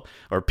pinochle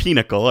or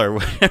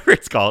whatever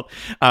it's called,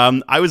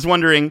 I was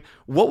wondering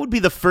what would be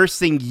the first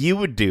thing you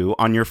would do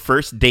on your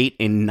first date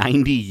in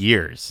 90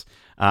 years?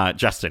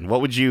 Justin, what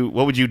would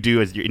you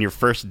do in your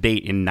first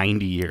date in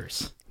 90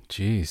 years?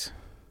 Jeez.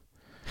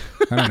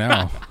 I don't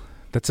know.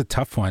 That's a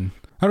tough one.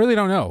 I really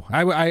don't know.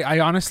 I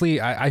honestly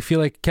feel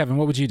like, Kevin,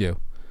 what would you do?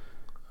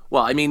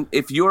 Well, I mean,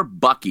 if you're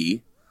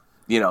Bucky,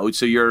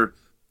 so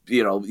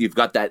you've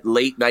got that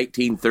late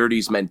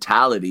 1930s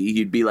mentality,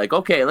 you'd be like,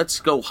 okay, let's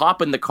go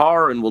hop in the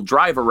car and we'll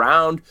drive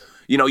around.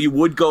 You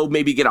would go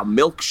maybe get a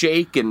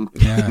milkshake and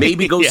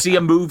maybe go see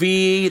a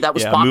movie that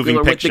was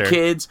popular with the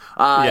kids.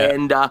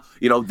 And,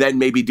 then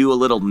maybe do a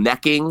little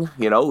necking,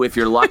 if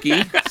you're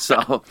lucky.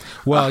 So,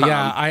 well,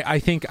 I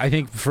think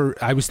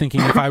I was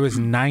thinking if I was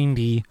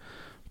 90,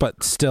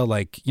 but still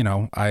like,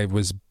 I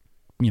was,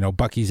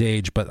 Bucky's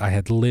age, but I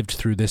had lived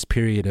through this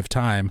period of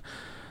time.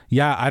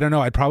 Yeah, I don't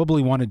know. I'd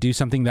probably want to do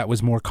something that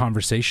was more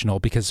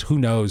conversational because who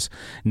knows,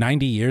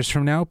 90 years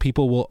from now,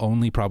 people will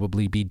only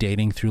probably be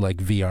dating through like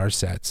VR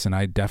sets, and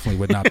I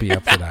definitely would not be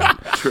up for that.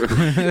 True.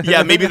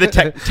 Yeah, maybe the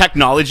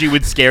technology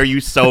would scare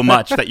you so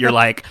much that you're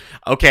like,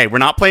 okay, we're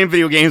not playing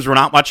video games, we're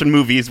not watching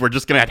movies, we're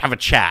just going to have a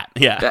chat.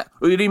 Yeah.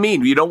 What do you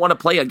mean? You don't want to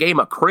play a game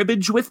of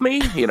cribbage with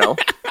me?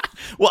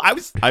 Well, I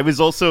was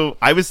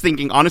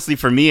thinking, honestly,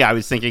 for me, I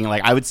was thinking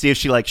like I would see if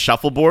she likes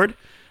shuffleboard.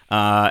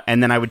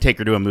 And then I would take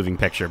her to a moving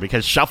picture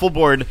because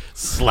shuffleboard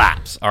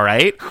slaps, all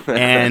right?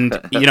 And,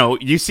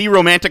 you see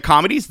romantic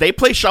comedies, they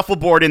play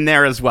shuffleboard in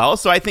there as well.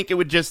 So I think it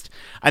would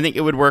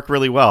work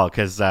really well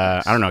because,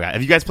 I don't know, guys.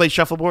 Have you guys played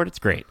shuffleboard? It's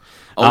great.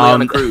 Only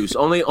on a cruise.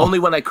 Only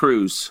when I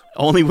cruise.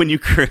 Only when you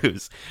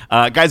cruise.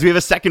 Guys, we have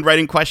a second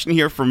writing question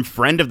here from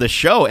friend of the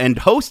show and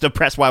host of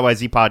Press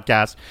YYZ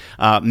podcast,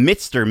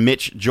 Mr.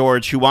 Mitch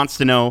George, who wants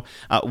to know,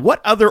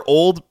 what other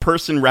old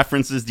person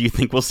references do you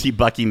think we'll see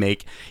Bucky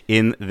make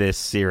in this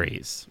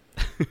series?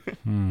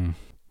 I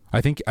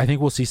think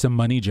we'll see some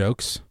money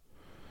jokes.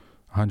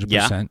 100%.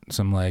 Yeah.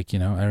 Some like,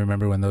 I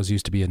remember when those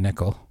used to be a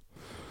nickel.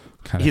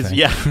 Kind of thing.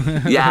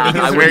 Yeah,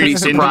 I wouldn't be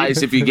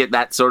surprised if you get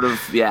that sort of,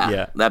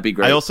 that'd be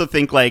great. I also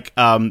think like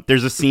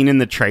there's a scene in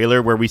the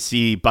trailer where we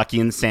see Bucky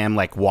and Sam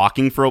like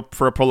walking for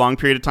a prolonged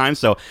period of time,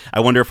 so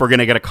I wonder if we're going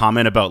to get a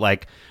comment about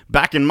like,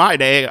 back in my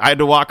day, I had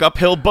to walk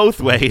uphill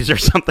both ways or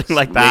something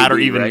like that,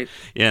 maybe, or even, right?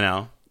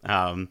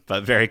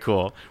 But very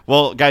cool.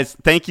 Well, guys,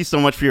 thank you so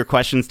much for your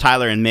questions,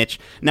 Tyler and Mitch.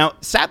 Now,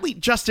 sadly,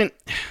 Justin,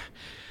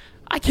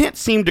 I can't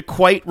seem to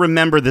quite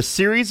remember the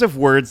series of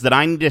words that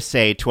I need to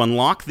say to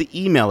unlock the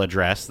email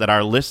address that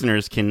our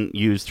listeners can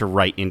use to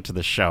write into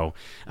the show.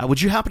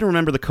 Would you happen to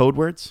remember the code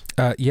words?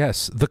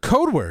 Yes. The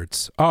code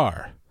words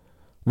are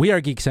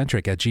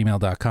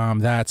wearegeekcentric@gmail.com.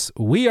 That's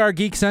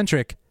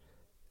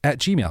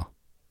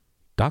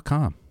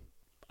wearegeekcentric@gmail.com.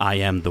 I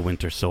am the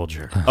Winter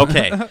Soldier.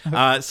 Okay,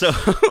 so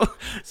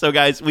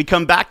guys, we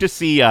come back to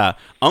see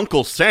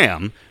Uncle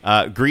Sam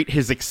greet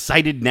his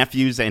excited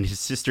nephews and his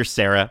sister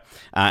Sarah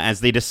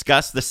as they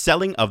discuss the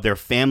selling of their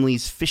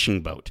family's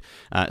fishing boat.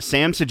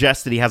 Sam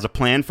suggests that he has a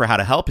plan for how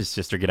to help his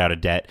sister get out of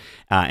debt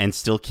and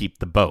still keep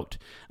the boat.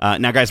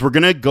 Now, guys, we're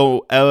going to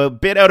go a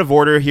bit out of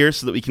order here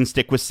so that we can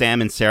stick with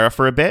Sam and Sarah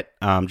for a bit,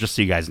 just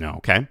so you guys know,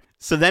 okay?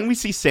 So then we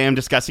see Sam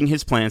discussing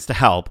his plans to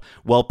help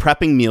while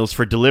prepping meals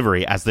for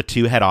delivery as the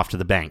two head off to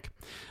the bank.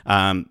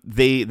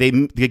 They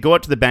go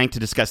out to the bank to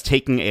discuss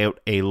taking out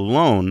a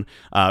loan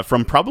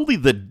from probably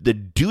the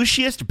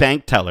douchiest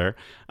bank teller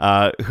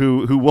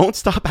who won't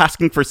stop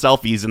asking for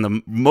selfies in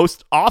the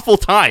most awful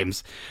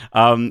times.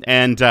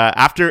 And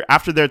after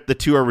the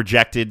two are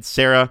rejected,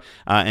 Sarah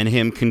and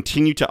him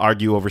continue to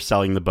argue over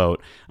selling the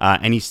boat,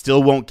 and he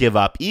still won't give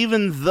up,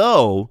 even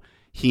though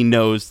he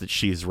knows that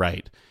she's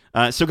right.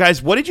 So,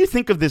 guys, what did you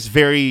think of this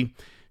very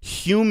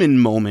human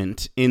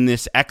moment in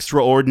this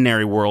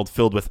extraordinary world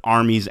filled with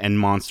armies and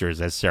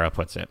monsters, as Sarah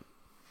puts it?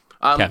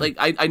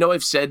 I know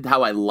I've said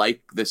how I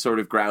like the sort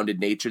of grounded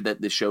nature that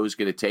the show is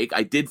going to take.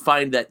 I did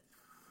find that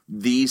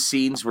these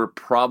scenes were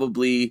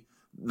probably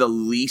the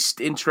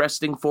least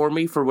interesting for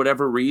me for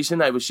whatever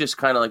reason. I was just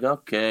kind of like,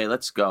 okay,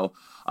 let's go.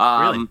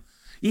 Really?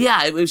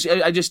 Yeah, it was.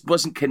 I just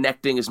wasn't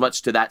connecting as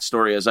much to that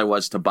story as I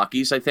was to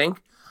Bucky's, I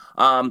think.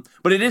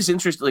 But it is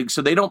interesting. Like,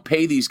 so they don't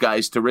pay these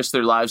guys to risk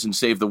their lives and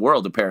save the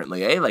world,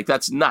 apparently, eh? Like,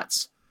 that's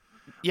nuts.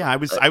 Yeah, I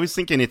was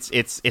thinking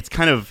it's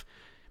kind of,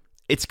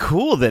 it's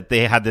cool that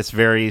they had this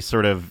very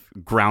sort of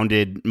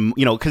grounded,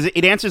 because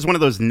it answers one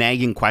of those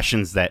nagging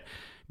questions that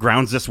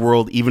grounds this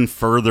world even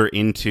further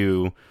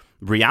into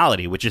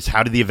reality, which is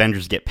how do the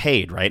Avengers get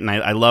paid, right? And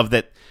I love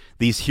that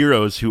these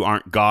heroes who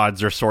aren't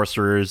gods or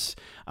sorcerers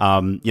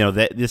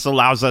That this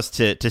allows us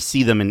to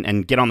see them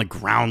and get on the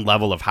ground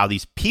level of how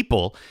these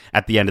people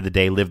at the end of the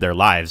day live their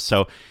lives.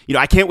 So,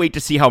 I can't wait to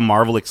see how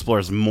Marvel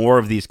explores more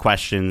of these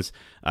questions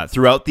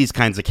throughout these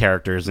kinds of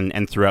characters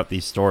and throughout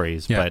these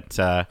stories. Yeah. But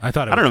I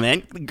don't know,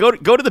 man. Go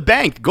to the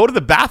bank. Go to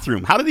the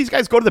bathroom. How do these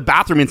guys go to the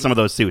bathroom in some of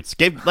those suits?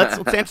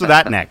 Let's answer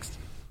that next.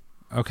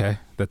 Okay,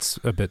 that's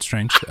a bit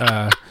strange.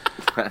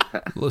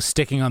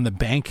 Sticking on the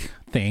bank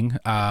thing.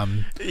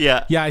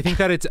 Yeah, I think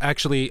that it's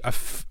actually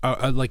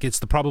it's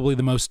probably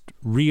the most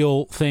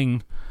real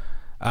thing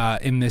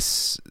in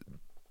this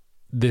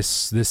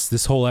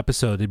whole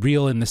episode.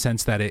 Real in the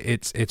sense that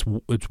it's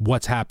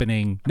what's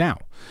happening now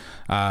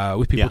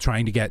with people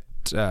trying to get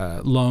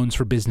loans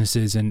for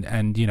businesses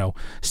and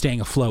staying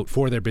afloat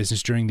for their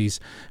business during these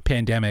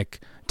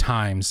pandemic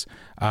times.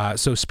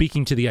 So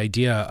speaking to the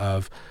idea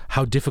of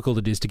how difficult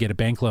it is to get a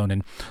bank loan,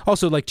 and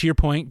also, like, to your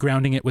point,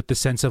 grounding it with the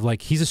sense of,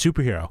 like, he's a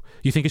superhero.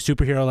 You think a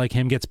superhero like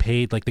him gets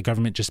paid like the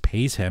government just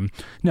pays him?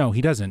 No,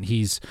 he doesn't.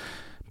 He's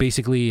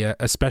basically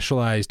a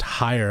specialized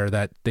hire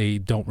that they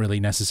don't really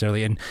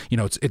necessarily, and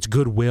it's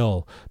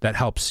goodwill that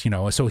helps.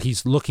 So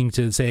he's looking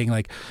to saying,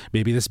 like,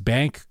 maybe this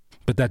bank,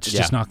 but that's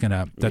just not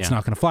gonna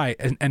fly.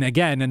 And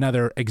again,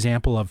 another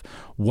example of,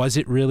 was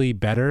it really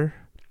better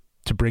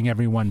to bring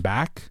everyone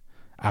back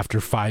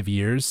after 5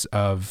 years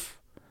of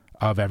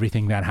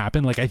everything that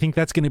happened? Like, I think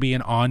that's going to be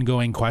an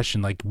ongoing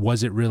question. Like,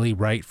 was it really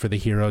right for the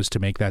heroes to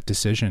make that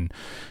decision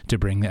to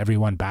bring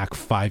everyone back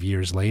 5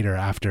 years later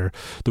after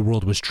the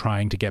world was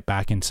trying to get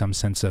back in some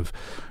sense of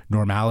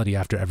normality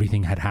after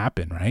everything had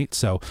happened, right?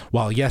 So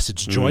while, yes,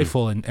 it's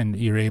joyful and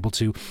you're able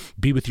to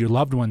be with your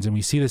loved ones, and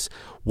we see this,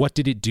 what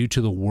did it do to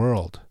the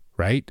world,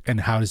 right?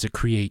 And how does it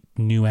create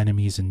new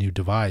enemies and new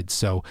divides?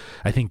 So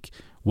I think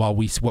what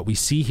we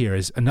see here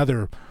is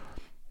another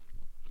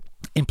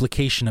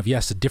implication of,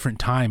 yes, a different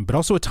time, but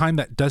also a time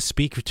that does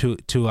speak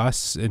to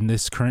us in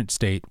this current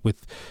state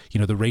with,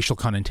 the racial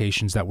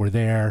connotations that were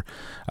there,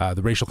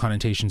 the racial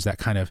connotations that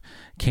kind of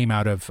came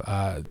out of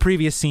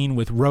previous scene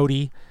with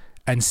Rhodey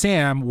and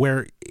Sam,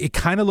 where it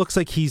kind of looks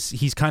like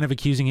he's kind of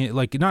accusing it,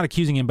 like, not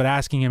accusing him, but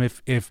asking him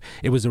if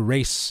it was a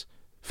race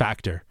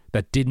factor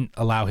that didn't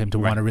allow him to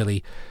want to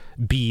really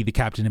be the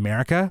Captain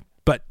America.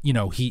 But,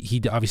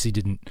 he obviously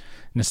didn't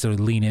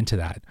necessarily lean into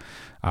that.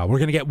 We're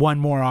going to get one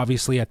more,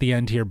 obviously, at the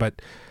end here.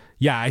 But,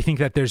 yeah, I think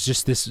that there's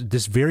just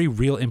this very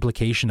real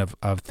implication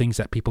of things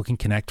that people can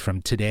connect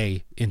from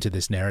today into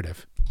this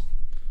narrative.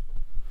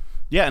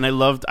 Yeah, and I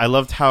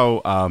loved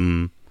how,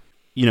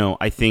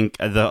 I think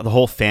the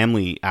whole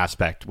family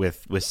aspect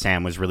with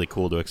Sam was really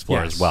cool to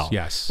explore as well.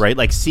 Yes. Right?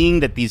 Like, seeing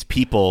that these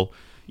people,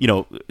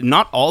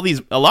 not all these,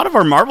 a lot of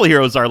our Marvel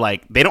heroes are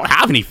like, they don't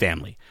have any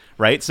family.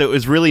 Right. So it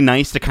was really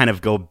nice to kind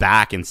of go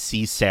back and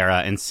see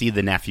Sarah and see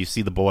the nephew,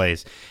 see the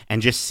boys, and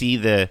just see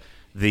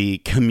the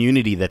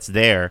community that's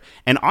there.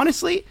 And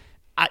honestly,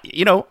 I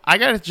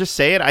got to just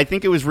say it. I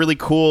think it was really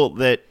cool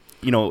that,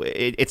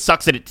 it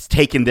sucks that it's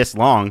taken this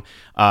long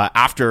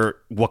after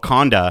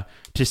Wakanda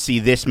to see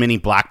this many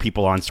black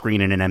people on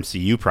screen in an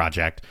MCU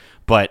project.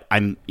 But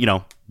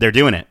they're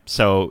doing it.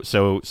 So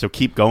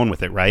keep going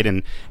with it. Right.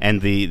 And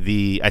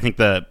I think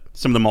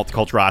some of the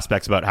multicultural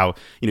aspects about how,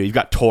 you've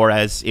got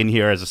Torres in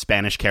here as a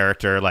Spanish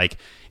character. Like,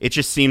 it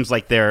just seems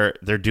like they're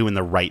doing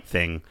the right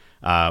thing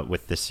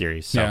with this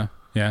series. So.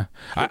 Yeah.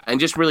 And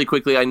just really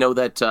quickly, I know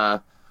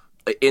that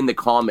in the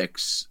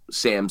comics,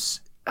 Sam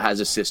has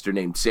a sister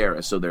named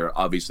Sarah, so they're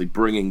obviously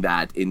bringing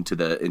that into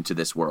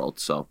this world.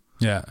 So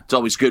yeah, it's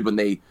always good when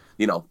they,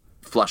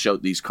 flush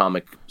out these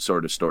comic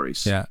sort of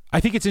stories. Yeah, I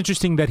think it's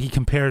interesting that he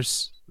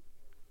compares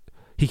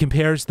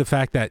the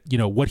fact that,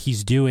 what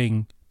he's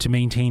doing to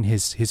maintain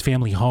his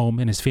family home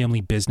and his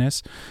family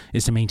business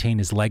is to maintain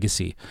his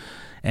legacy.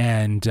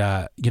 And,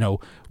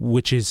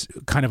 which is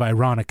kind of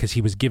ironic because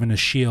he was given a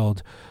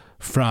shield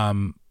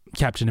from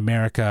Captain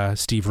America,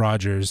 Steve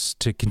Rogers,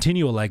 to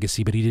continue a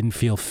legacy, but he didn't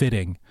feel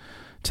fitting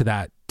to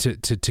that,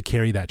 to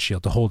carry that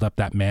shield, to hold up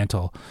that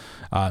mantle.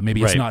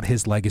 Maybe it's not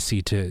his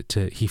legacy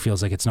he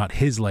feels like it's not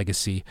his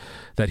legacy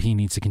that he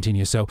needs to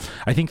continue. So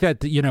I think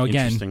that,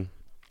 again,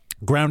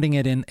 grounding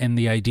it in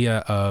the idea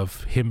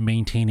of him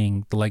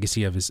maintaining the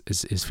legacy of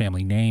his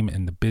family name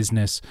and the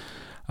business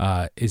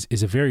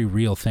is a very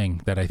real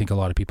thing that I think a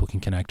lot of people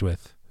can connect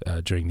with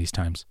during these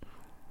times.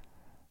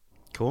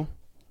 Cool.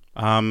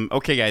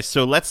 Okay, guys.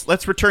 So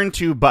let's return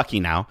to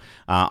Bucky now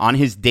on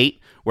his date,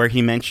 where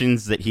he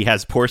mentions that he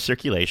has poor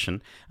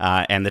circulation,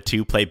 and the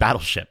two play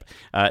Battleship.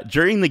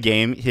 During the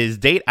game, his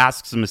date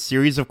asks him a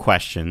series of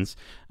questions,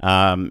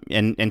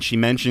 and he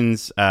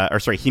mentions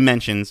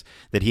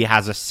that he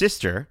has a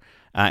sister,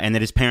 and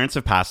that his parents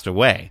have passed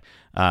away.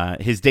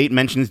 His date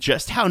mentions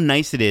just how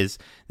nice it is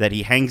that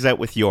he hangs out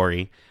with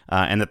Yori,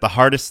 and that the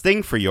hardest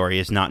thing for Yori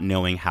is not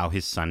knowing how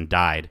his son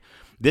died.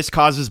 This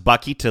causes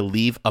Bucky to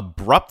leave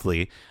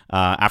abruptly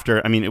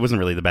it wasn't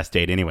really the best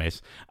date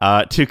anyways,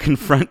 to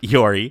confront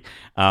Yori.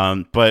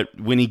 But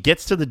when he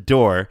gets to the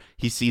door,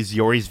 he sees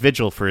Yori's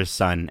vigil for his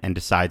son and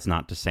decides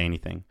not to say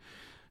anything.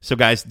 So,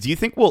 guys, do you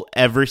think we'll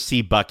ever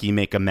see Bucky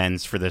make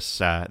amends for this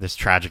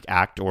tragic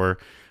act, or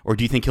or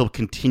do you think he'll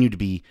continue to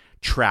be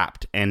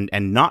trapped and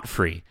not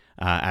free,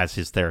 as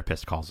his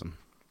therapist calls him?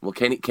 Well,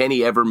 can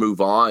he ever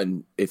move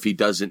on if he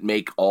doesn't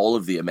make all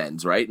of the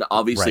amends, right? And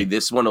obviously,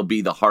 this one will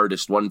be the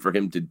hardest one for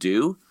him to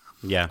do.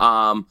 Yeah.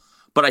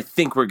 But I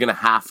think we're going to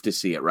have to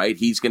see it, right?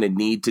 He's going to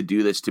need to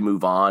do this to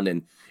move on,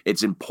 and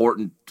it's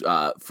important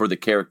for the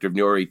character of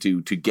Nuri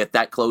to get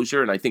that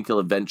closure, and I think he'll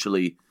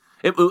eventually...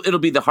 It'll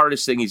be the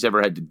hardest thing he's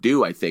ever had to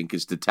do, I think,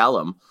 is to tell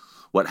him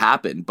what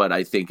happened, but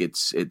I think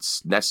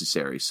it's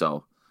necessary.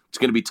 So it's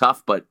going to be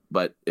tough, but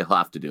he'll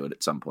have to do it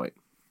at some point.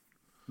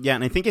 Yeah,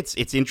 and I think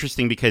it's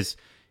interesting because,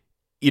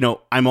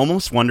 I'm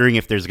almost wondering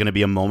if there's going to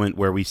be a moment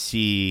where we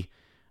see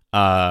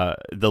the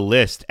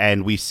list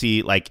and we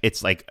see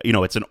it's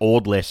an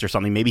old list or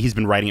something. Maybe he's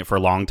been writing it for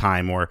a long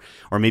time, or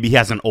maybe he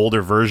has an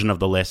older version of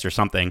the list or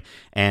something,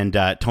 and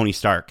Tony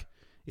Stark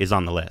is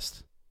on the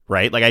list.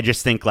 Right? I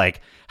just think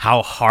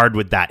how hard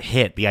would that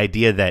hit? The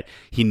idea that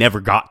he never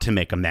got to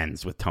make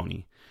amends with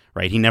Tony,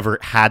 right? He never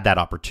had that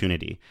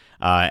opportunity.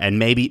 And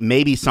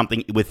maybe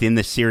something within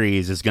the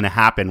series is going to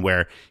happen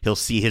where he'll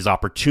see his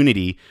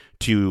opportunity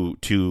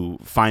to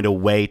find a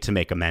way to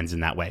make amends in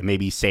that way.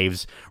 Maybe he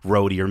saves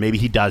Rhodey, or maybe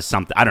he does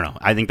something. I don't know.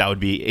 I think that would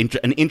be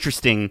an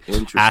interesting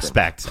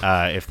aspect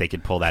if they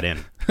could pull that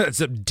in.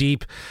 some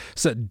deep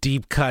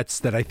cuts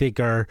that I think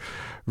are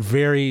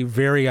very,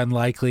 very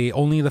unlikely.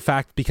 Only the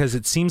fact, because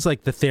it seems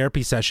like the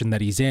therapy session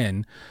that he's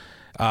in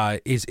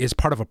is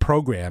part of a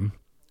program,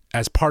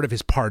 as part of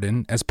his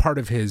pardon, as part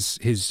of his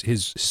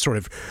sort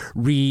of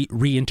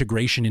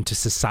reintegration into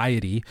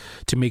society,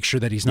 to make sure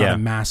that he's not a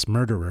mass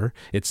murderer.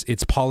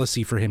 It's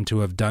policy for him to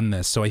have done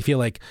this. So I feel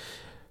like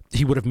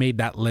he would have made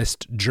that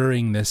list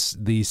during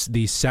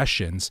these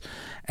sessions,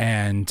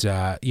 and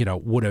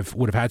would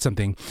have had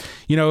something.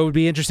 It would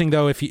be interesting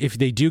though if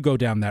they do go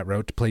down that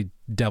route, to play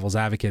devil's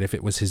advocate, if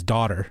it was his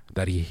daughter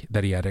that he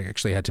had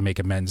actually had to make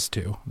amends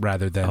to,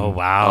 rather than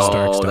Stark's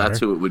daughter. That's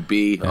who it would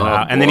be.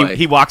 Yeah. Oh, and then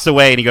he walks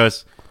away and he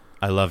goes,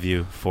 "I love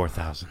you,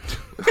 4,000."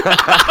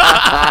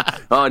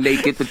 Oh,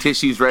 Nate, get the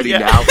tissues ready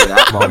now for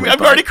that moment.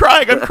 I'm already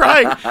crying. I'm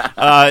crying.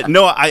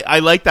 No, I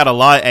like that a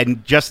lot.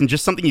 And Justin,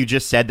 just something you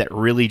just said that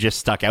really just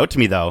stuck out to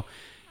me, though.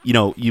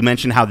 You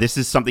mentioned how this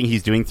is something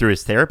he's doing through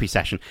his therapy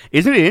session.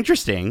 Isn't it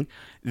interesting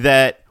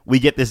that we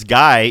get this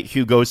guy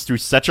who goes through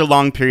such a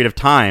long period of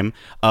time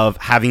of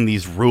having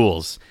these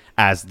rules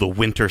as the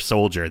Winter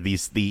Soldier?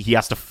 He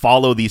has to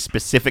follow these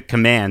specific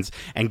commands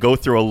and go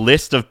through a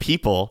list of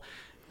people.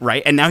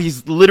 Right, and now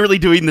he's literally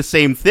doing the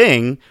same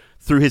thing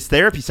through his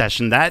therapy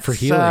session. That's for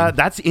healing.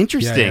 That's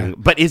interesting. Yeah.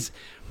 But is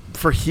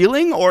for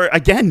healing, or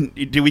again,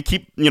 do we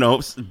keep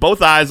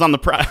both eyes on the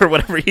prize or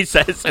whatever he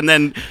says, and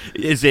then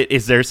is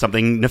there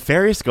something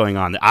nefarious going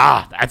on?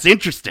 That's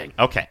interesting.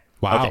 Okay.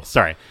 Wow. Okay,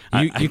 sorry.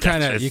 You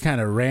kind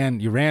of ran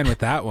with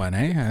that one,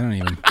 eh? I don't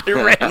even.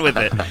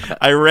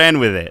 I ran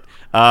with it.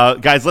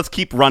 Guys, let's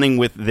keep running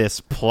with this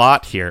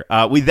plot here.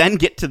 We then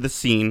get to the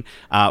scene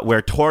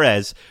where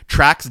Torres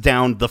tracks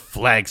down the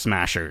Flag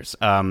Smashers.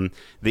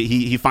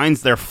 He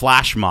finds their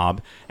flash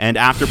mob, and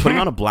after putting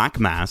on a black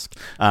mask,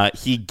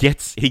 he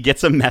gets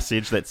a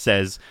message that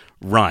says,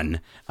 "Run."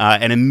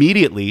 And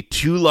immediately,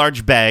 two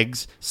large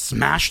bags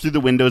smash through the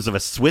windows of a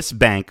Swiss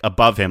bank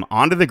above him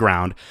onto the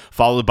ground,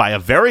 followed by a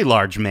very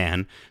large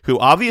man who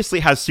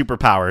obviously has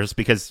superpowers,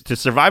 because to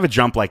survive a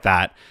jump like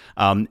that,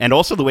 and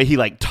also the way he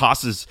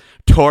tosses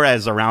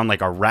Torres around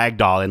like a rag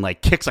doll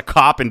and kicks a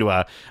cop into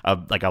a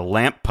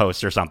lamp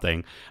post or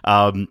something.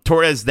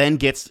 Torres then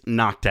gets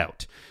knocked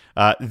out.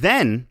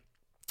 Then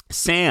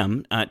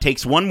Sam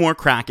takes one more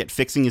crack at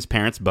fixing his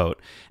parents' boat,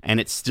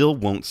 and it still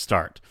won't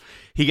start.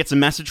 He gets a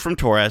message from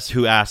Torres,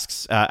 who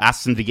asks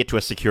him to get to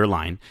a secure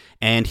line,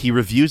 and he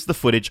reviews the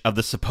footage of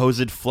the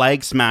supposed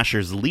Flag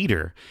Smashers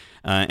leader.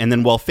 And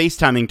then while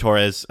FaceTiming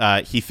Torres,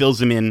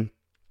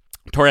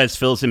 Torres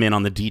fills him in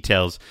on the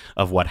details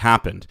of what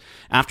happened.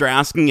 After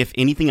asking if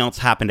anything else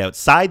happened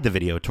outside the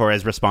video,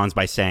 Torres responds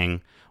by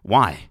saying,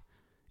 "Why?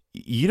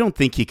 You don't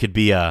think he could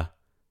be a..."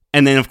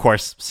 And then, of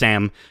course,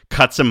 Sam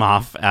cuts him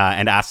off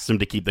and asks him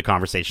to keep the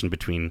conversation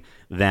between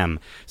them.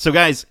 So,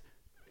 guys,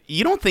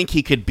 you don't think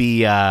he could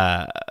be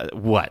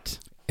what?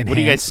 Enhanced. What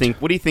do you guys think?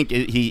 What do you think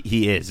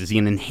he is? Is he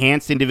an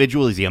enhanced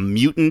individual? Is he a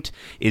mutant?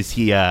 Is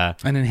he an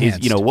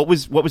enhanced? What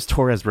was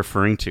Torres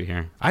referring to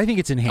here? I think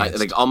it's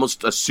enhanced.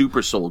 Almost a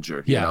super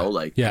soldier.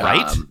 Right?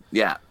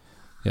 Yeah.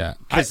 Yeah,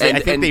 because I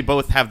think they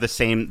both have the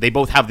same. They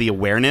both have the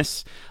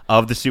awareness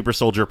of the super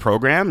soldier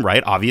program,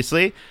 right?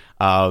 Obviously,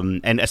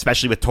 and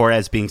especially with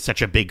Torres being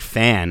such a big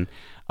fan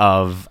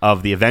of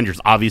the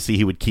Avengers, obviously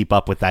he would keep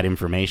up with that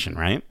information,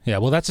 right? Yeah,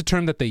 well, that's a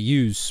term that they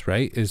use,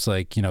 right? Is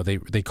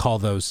they call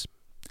those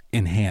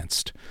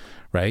enhanced,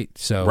 right?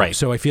 So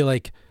I feel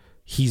like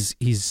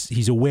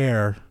he's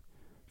aware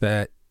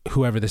that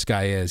whoever this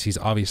guy is, he's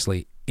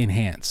obviously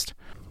enhanced.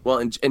 Well,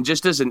 and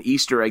just as an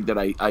Easter egg that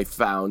I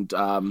found,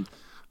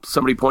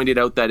 somebody pointed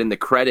out that in the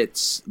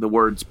credits, the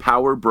words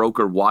 "Power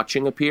Broker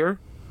Watching" appear,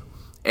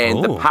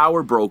 and the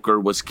Power Broker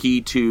was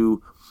key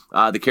to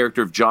the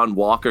character of John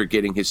Walker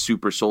getting his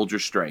super soldier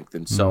strength.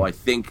 And so I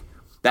think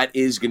that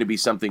is going to be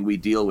something we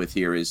deal with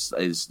here is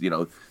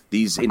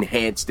these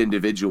enhanced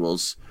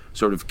individuals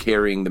sort of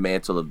carrying the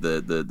mantle of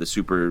the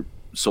super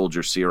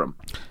soldier serum.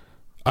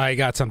 I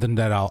got something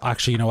that I'll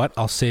actually, you know what?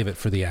 I'll save it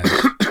for the end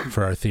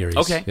for our theories.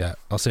 Okay. Yeah,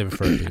 I'll save it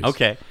for our theories.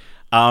 Okay.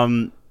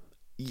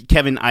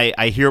 Kevin,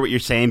 I hear what you're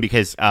saying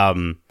because,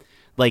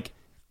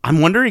 I'm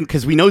wondering,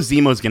 because we know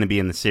Zemo's going to be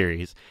in the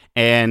series.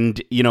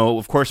 And,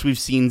 of course, we've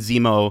seen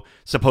Zemo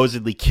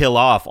supposedly kill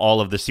off all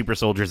of the super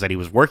soldiers that he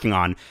was working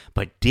on.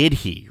 But did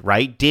he,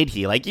 right? Did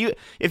he?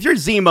 If you're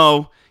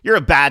Zemo, you're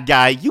a bad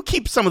guy. You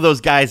keep some of those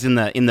guys in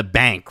the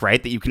bank,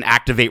 right? That you can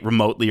activate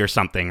remotely or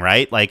something,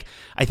 right?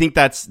 I think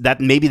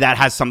maybe that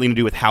has something to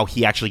do with how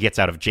he actually gets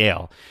out of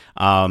jail.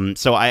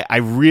 So I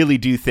really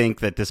do think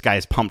that this guy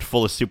is pumped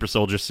full of super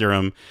soldier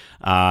serum,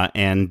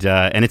 and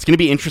it's going to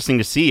be interesting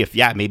to see if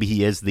maybe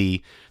he is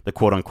the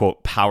quote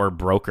unquote power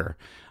broker.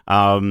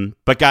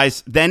 But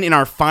guys, then in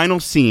our final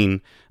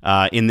scene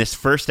in this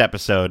first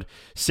episode,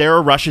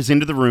 Sarah rushes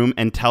into the room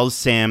and tells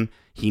Sam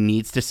he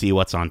needs to see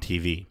what's on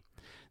TV.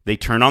 They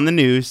turn on the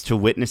news to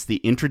witness the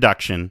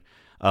introduction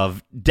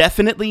of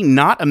definitely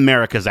not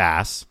America's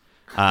ass,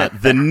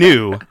 the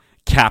new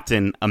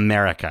Captain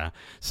America.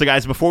 So,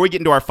 guys, before we get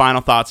into our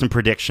final thoughts and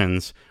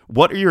predictions,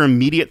 what are your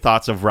immediate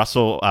thoughts of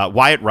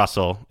Wyatt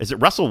Russell? Is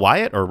it Russell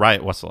Wyatt or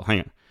Wyatt Russell?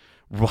 Hang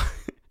on.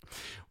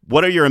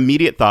 What are your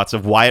immediate thoughts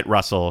of Wyatt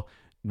Russell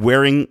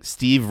wearing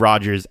Steve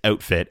Rogers'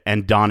 outfit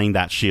and donning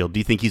that shield? Do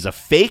you think he's a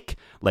fake,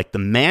 like the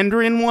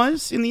Mandarin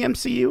was in the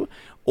MCU?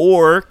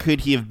 Or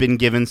could he have been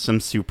given some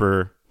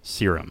super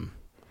serum?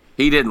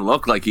 He didn't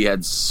look like he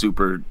had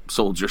super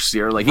soldier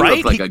serum. He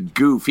looked like a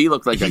goof. He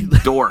looked like a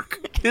dork.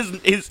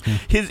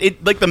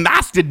 The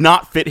mask did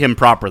not fit him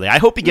properly. I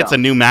hope he gets a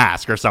new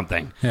mask or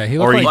something. Yeah, he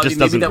just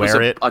doesn't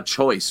wear it. A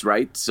choice,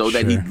 right? So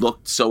that he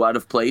looked so out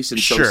of place and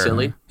so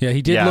silly. Yeah,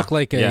 he did look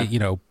like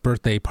a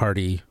birthday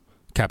party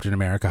Captain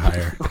America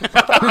hire.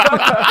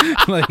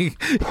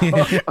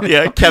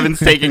 Kevin's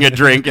taking a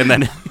drink and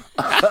then.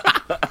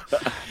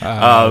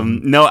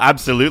 No,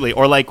 absolutely.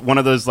 Or one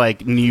of those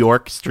New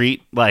York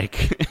Street,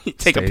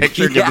 take a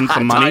picture, give them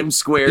some money. Times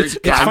Square. It's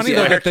funny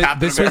though that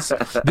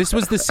this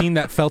was the scene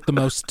that felt the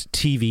most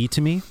TV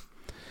to me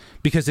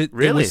because it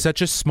was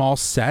such a small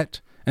set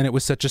and it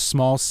was such a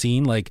small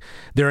scene.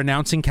 They're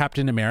announcing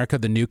Captain America,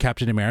 the new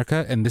Captain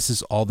America, and this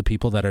is all the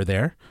people that are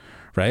there.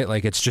 Right?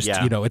 It's just,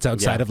 it's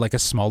outside of a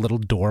small little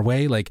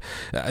doorway.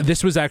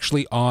 This was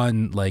actually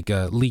on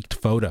leaked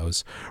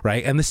photos,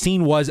 right? And the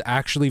scene was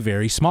actually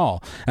very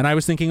small. And I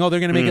was thinking,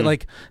 they're going to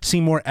make it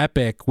seem more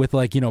epic with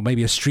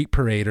maybe a street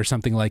parade or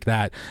something like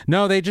that.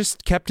 No, they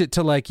just kept it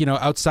to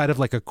outside of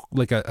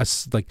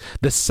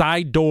the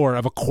side door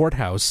of a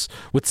courthouse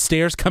with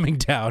stairs coming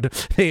down.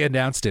 They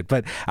announced it.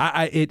 But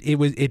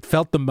it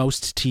felt the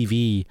most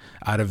TV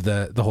out of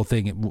the whole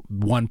thing,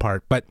 one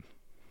part. But,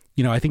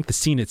 I think the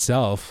scene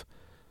itself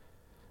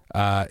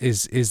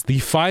is the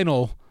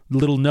final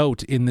little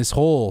note in this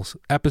whole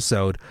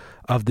episode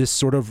of this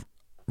sort of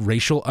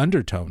racial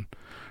undertone,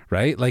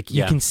 right?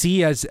 You can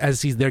see as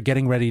they're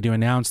getting ready to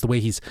announce the way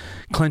he's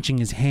clenching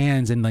his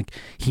hands and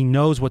he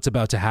knows what's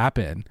about to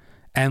happen.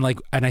 And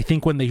I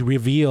think when they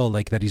reveal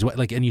that he's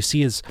white, and you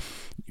see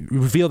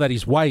reveal that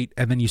he's white,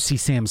 and then you see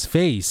Sam's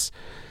face,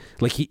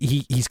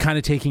 he's kind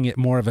of taking it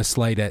more of a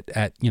slight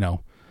at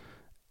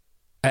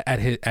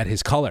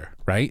his color,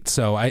 right?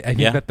 So I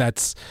think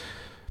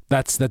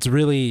that's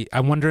really,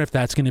 I wonder if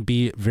that's going to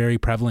be very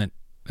prevalent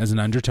as an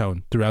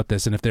undertone throughout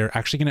this, and if they're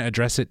actually going to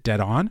address it dead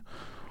on,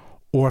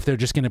 or if they're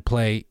just going to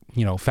play,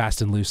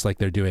 fast and loose like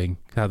they're doing,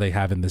 how they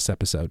have in this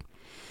episode.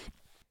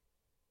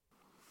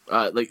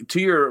 To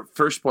your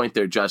first point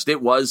there, Just,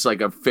 it was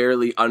a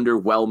fairly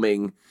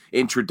underwhelming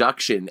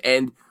introduction,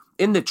 and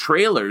in the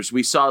trailers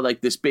we saw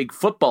this big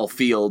football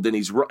field, and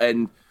it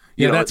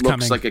looks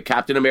coming. like a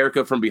Captain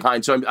America from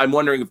behind. So I'm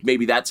wondering if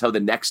maybe that's how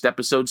the next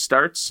episode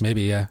starts.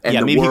 Maybe, yeah.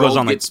 And maybe he goes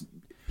on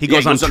he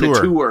goes on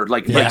tour,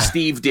 like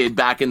Steve did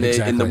back in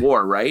the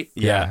war, right?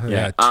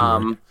 Yeah.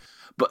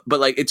 But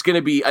it's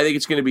gonna be. I think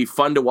it's gonna be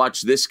fun to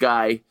watch this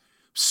guy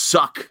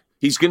suck.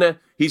 He's gonna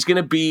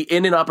be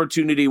in an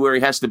opportunity where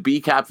he has to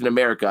be Captain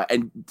America,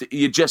 and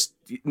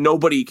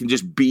nobody can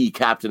just be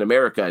Captain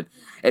America,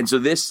 and so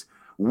this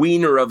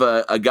wiener of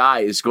a guy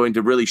is going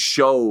to really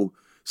show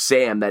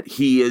Sam that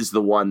he is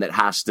the one that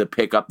has to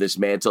pick up this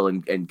mantle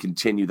and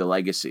continue the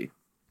legacy.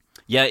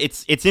 Yeah,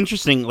 it's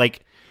interesting,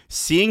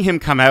 seeing him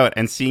come out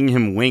and seeing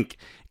him wink,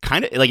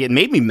 kind of it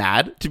made me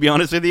mad, to be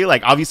honest with you.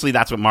 Obviously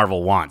that's what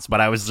Marvel wants, but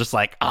I was just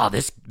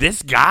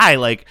this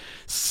guy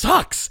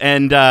sucks,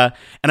 and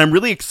I'm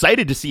really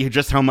excited to see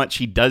just how much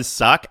he does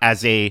suck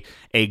as a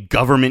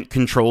government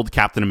controlled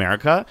Captain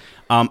America.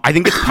 I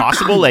think it's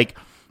possible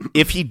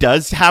if he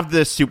does have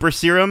the super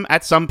serum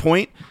at some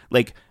point,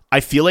 I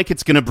feel like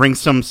it's going to bring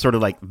some sort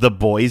of like The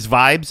Boys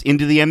vibes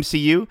into the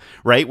MCU,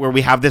 right? Where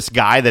we have this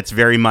guy that's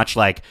very much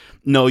like,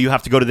 no, you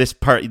have to go to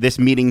this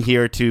meeting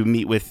here to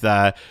meet with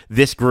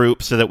this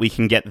group so that we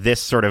can get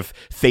this sort of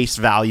face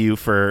value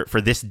for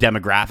this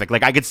demographic.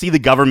 Like, I could see the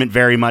government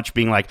very much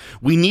being like,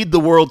 we need the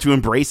world to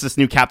embrace this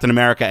new Captain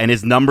America, and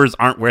his numbers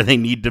aren't where they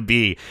need to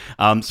be.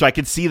 So I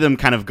could see them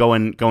kind of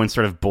going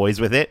sort of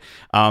boys with it.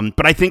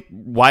 But I think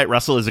Wyatt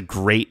Russell is a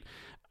great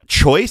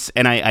choice,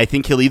 and I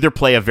think he'll either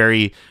play a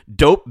very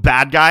dope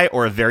bad guy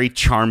or a very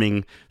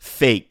charming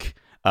fake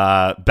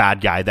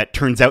bad guy that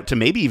turns out to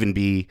maybe even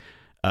be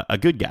a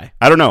good guy.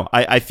 I don't know.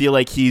 I feel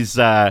like he's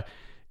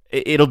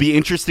it'll be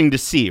interesting to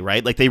see,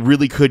 right? Like, they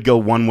really could go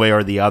one way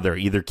or the other,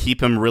 either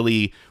keep him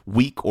really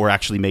weak or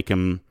actually make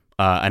him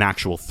an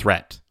actual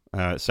threat.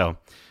 So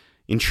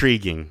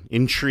intriguing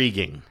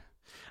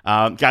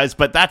guys,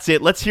 but that's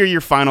it. Let's hear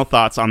your final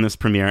thoughts on this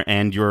premiere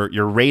and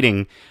your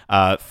rating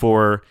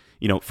for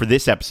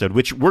this episode,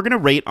 which we're going to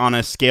rate on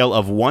a scale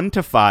of 1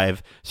 to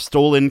 5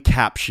 stolen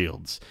cap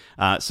shields.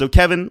 So,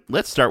 Kevin,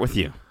 let's start with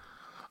you.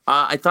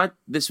 I thought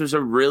this was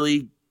a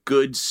really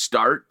good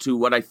start to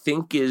what I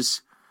think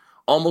is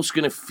almost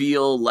going to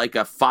feel like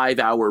a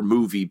 5-hour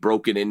movie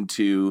broken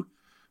into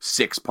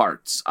 6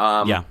 parts.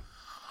 Yeah.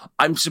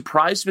 I'm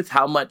surprised with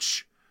how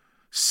much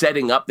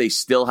setting up they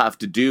still have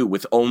to do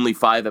with only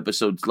 5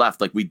 episodes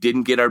left. Like, we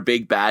didn't get our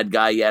big bad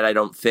guy yet, I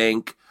don't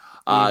think.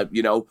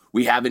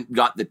 We haven't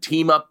got the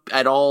team up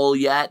at all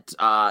yet.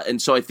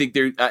 And so I think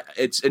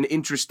it's an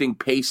interesting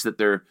pace that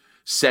they're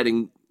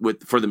setting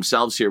for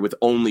themselves here with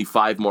only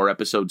 5 more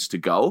episodes to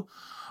go.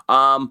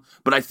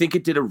 But I think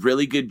it did a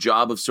really good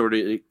job of sort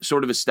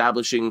of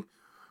establishing,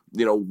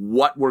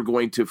 what we're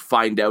going to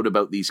find out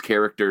about these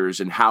characters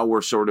and how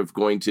we're sort of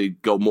going to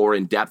go more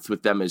in depth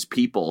with them as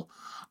people,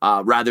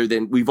 rather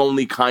than we've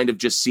only kind of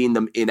just seen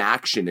them in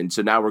action. And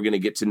so now we're going to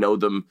get to know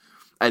them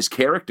as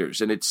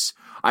characters. And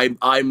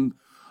I'm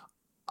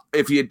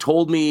if you had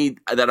told me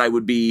that I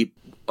would be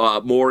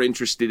more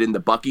interested in the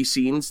Bucky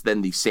scenes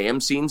than the Sam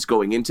scenes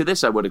going into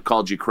this, I would have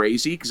called you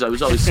crazy, because I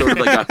was always sort of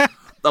like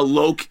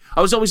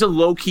I was always a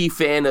low-key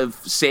fan of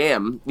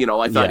Sam.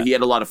 I thought he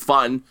had a lot of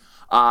fun,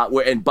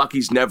 and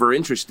Bucky's never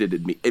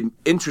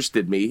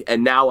interested me,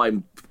 and now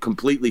I'm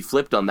completely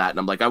flipped on that, and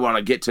I'm like, I want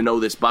to get to know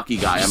this Bucky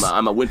guy.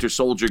 I'm a Winter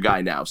Soldier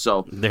guy now,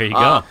 so there you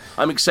go.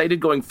 I'm excited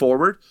going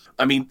forward.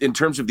 I mean, in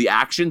terms of the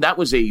action, that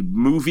was a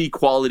movie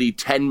quality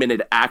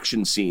 10-minute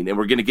action scene, and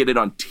we're going to get it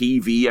on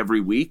TV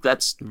every week.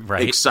 That's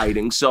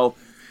exciting. So,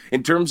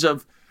 in terms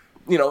of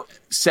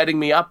setting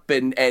me up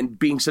and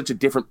being such a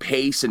different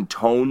pace and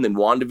tone than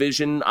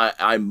WandaVision,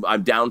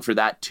 I'm down for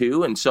that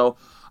too. And so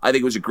I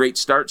think it was a great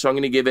start. So I'm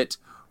going to give it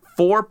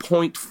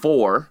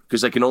 4.4,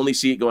 because I can only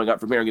see it going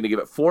up from here. I'm going to give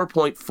it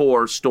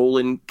 4.4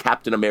 stolen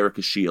Captain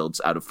America shields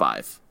out of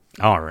 5.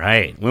 All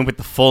right. Went with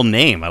the full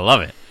name. I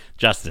love it.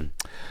 Justin.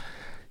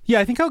 Yeah,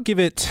 I think I'm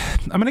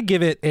going to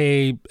give it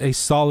a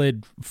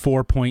solid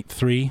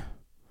 4.3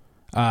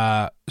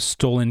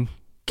 stolen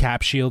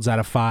cap shields out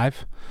of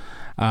 5.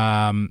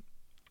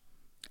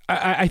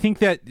 I think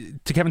that,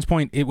 to Kevin's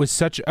point, it was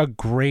such a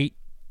great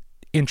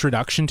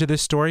introduction to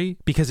this story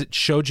because it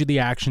showed you the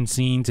action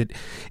scenes.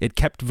 It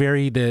kept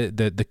very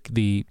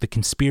the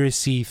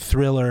conspiracy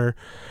thriller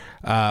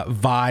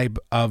vibe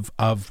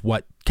of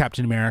what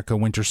Captain America,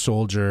 Winter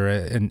Soldier,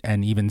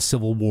 and even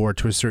Civil War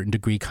to a certain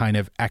degree kind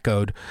of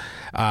echoed,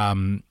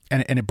 and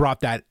it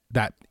brought that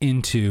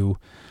into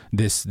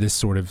this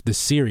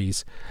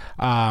series.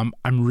 I'm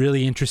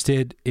really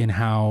interested in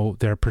how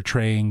they're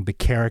portraying the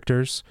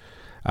characters.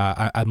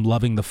 I'm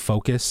loving the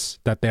focus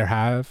that they're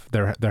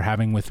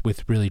having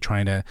with really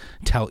trying to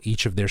tell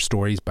each of their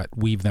stories but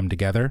weave them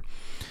together.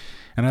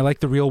 And I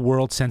like the real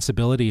world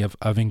sensibility of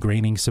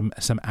ingraining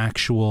some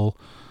actual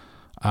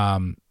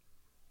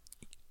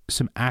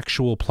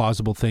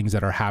plausible things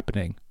that are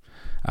happening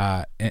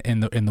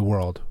in the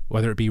world,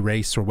 whether it be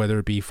race or whether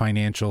it be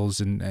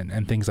financials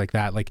and things like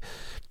that, like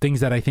things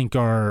that I think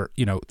are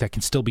that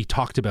can still be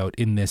talked about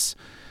in this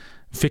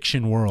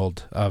fiction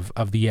world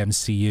of the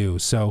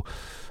MCU. So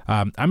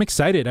I'm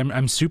excited.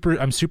 I'm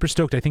super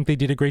stoked. I think they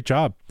did a great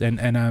job, and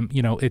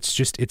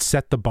it's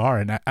set the bar,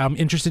 and I'm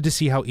interested to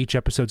see how each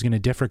episode's going to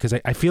differ, because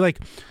I feel like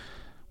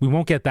we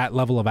won't get that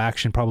level of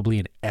action probably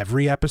in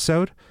every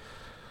episode,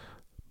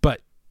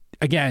 but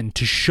again,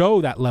 to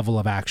show that level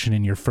of action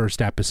in your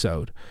first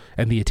episode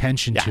and the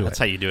attention to it, that's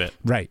how you do it,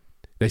 right?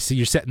 They see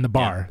you're setting the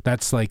bar. Yeah.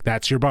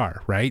 That's your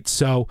bar, right?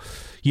 So,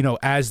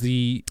 as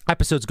the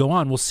episodes go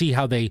on, we'll see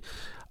how they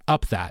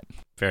up that.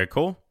 Very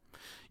cool.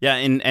 Yeah,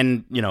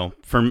 and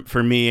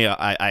for me,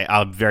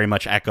 I'll very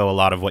much echo a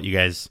lot of what you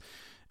guys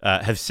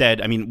have said.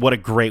 I mean, what a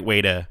great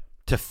way to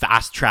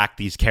fast track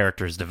these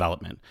characters'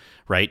 development,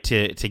 right?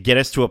 To get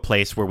us to a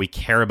place where we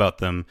care about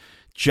them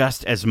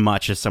just as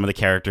much as some of the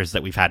characters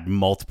that we've had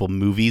multiple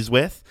movies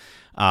with.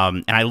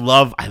 And I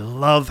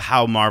love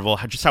how Marvel,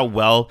 how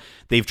well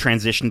they've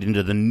transitioned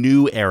into the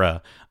new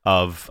era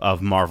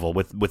of Marvel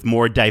with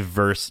more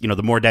diverse,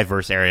 the more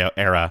diverse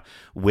era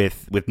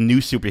with new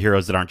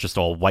superheroes that aren't just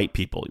all white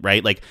people,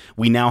 right? Like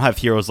we now have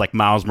heroes like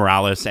Miles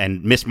Morales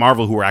and Miss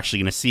Marvel who we're actually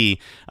going to see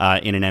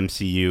in an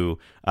MCU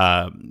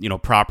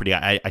property.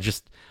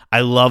 I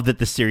love that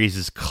the series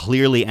is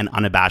clearly and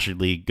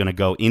unabashedly going to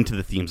go into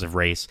the themes of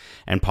race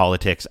and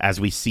politics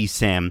as we see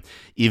Sam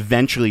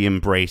eventually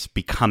embrace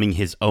becoming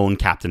his own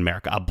Captain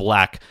America, a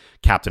black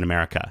Captain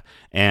America.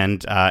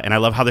 And I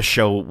love how the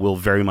show will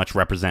very much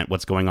represent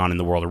what's going on in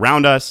the world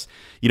around us.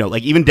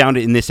 Like even down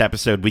to in this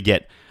episode, we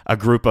get a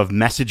group of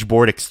message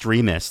board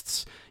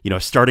extremists,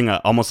 starting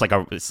almost like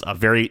a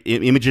very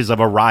images of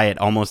a riot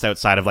almost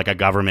outside of like a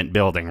government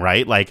building,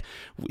 right? Like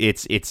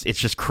it's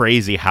just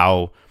crazy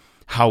how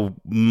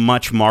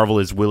much Marvel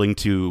is willing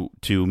to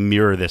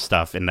mirror this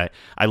stuff, and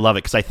I love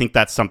it because I think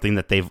that's something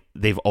that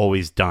they've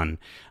always done,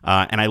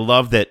 and I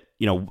love that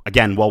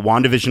again, while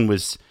WandaVision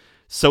was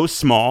so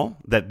small,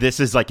 that this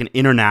is like an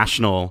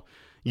international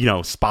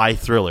spy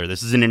thriller.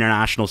 This is an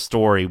international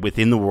story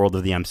within the world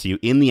of the MCU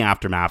in the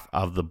aftermath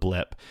of the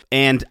blip,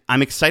 and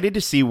I'm excited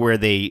to see where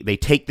they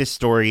take this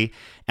story.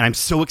 And I'm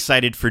so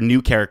excited for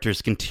new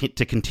characters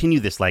to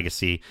continue this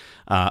legacy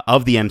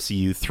of the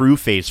MCU through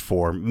Phase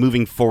 4,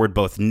 moving forward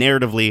both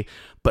narratively,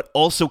 but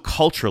also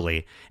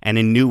culturally and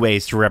in new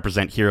ways to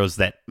represent heroes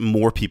that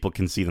more people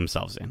can see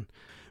themselves in.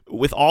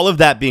 With all of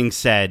that being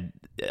said,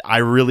 I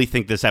really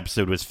think this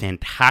episode was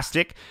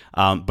fantastic,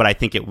 but I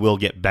think it will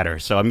get better.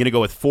 So I'm going to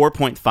go with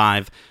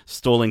 4.5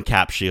 stolen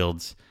cap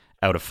shields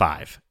out of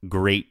 5.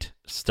 Great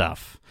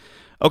stuff.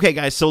 Okay,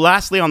 guys, so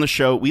lastly on the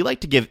show, we like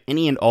to give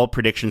any and all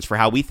predictions for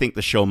how we think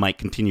the show might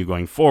continue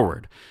going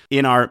forward.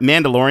 In our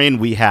Mandalorian,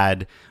 we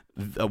had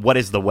What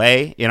is the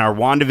Way? In our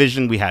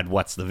WandaVision, we had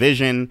What's the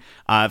Vision?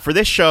 For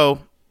this show,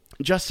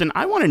 Justin,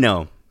 I want to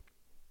know,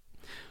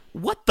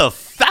 what the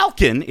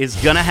Falcon is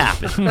going to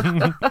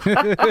happen?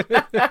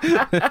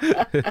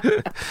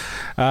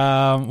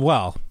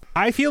 Well,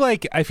 I feel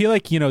like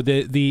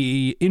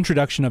the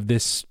introduction of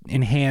this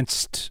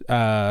enhanced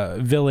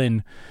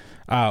villain,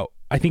 I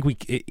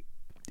think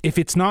if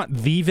it's not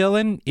the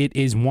villain, it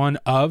is one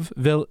of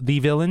the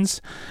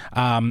villains.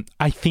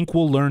 I think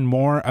we'll learn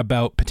more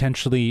about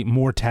potentially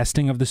more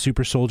testing of the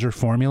super soldier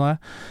formula.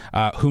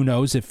 Who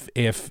knows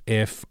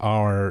if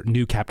our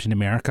new Captain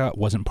America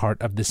wasn't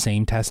part of the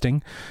same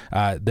testing.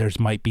 There's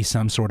might be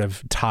some sort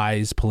of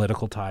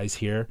political ties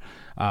here,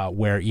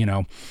 where,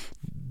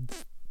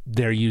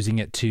 they're using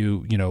it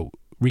to,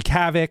 wreak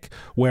havoc,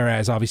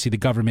 whereas obviously the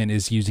government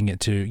is using it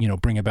to,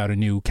 bring about a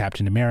new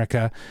Captain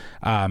America.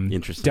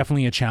 Interesting.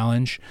 Definitely a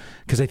challenge,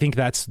 because I think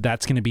that's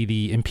going to be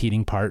the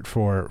impeding part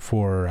for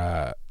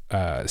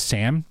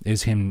Sam,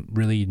 is him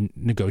really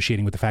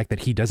negotiating with the fact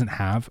that he doesn't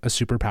have a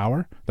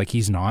superpower. Like,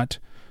 he's not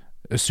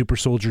a super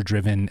soldier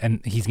driven,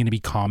 and he's going to be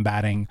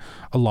combating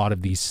a lot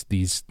of these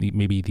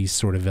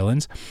sort of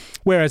villains.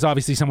 Whereas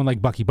obviously someone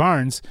like Bucky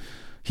Barnes,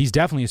 he's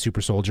definitely a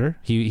super soldier.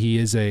 He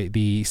is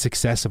the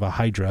success of a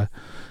Hydra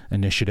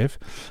initiative.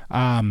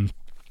 I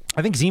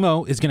think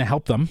Zemo is going to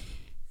help them.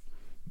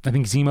 I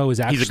think Zemo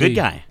is actually... He's a good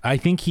guy. I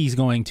think he's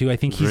going to. I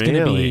think he's going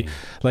to be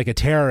like a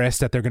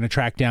terrorist that they're going to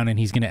track down, and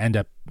he's going to end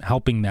up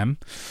helping them.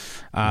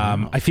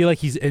 I feel like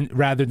he's,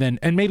 rather than...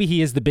 And maybe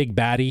he is the big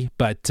baddie,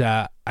 but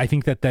I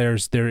think that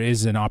there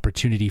is an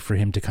opportunity for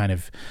him to kind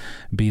of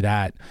be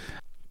that.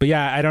 But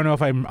yeah, I don't know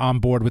if I'm on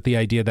board with the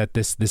idea that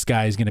this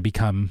guy is going to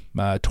become...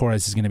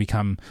 Torres is going to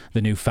become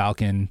the new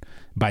Falcon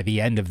by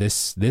the end of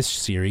this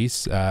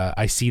series.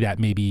 I see that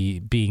maybe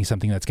being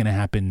something that's going to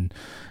happen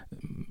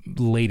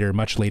later,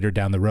 much later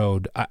down the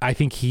road. I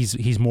think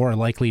he's more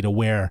likely to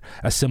wear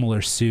a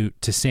similar suit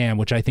to Sam,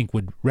 which I think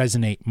would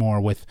resonate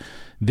more with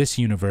this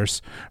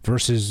universe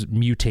versus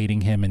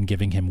mutating him and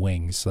giving him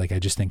wings. Like, I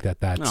just think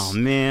that's... Oh,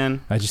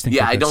 man. I just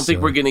think I don't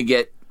think we're going to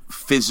get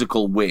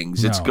physical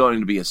wings. No. It's going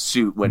to be a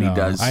suit when he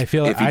does. If he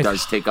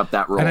does take up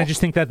that role, and I just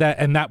think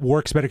that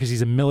works better because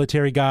he's a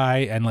military guy,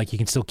 and like, you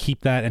can still keep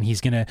that, and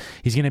he's gonna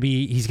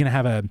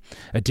have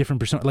a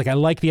different persona. Like, I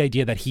like the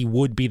idea that he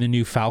would be the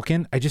new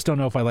Falcon. I just don't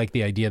know if I like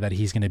the idea that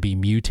he's going to be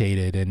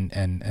mutated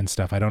and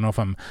stuff. I don't know if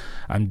I'm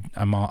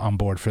on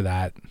board for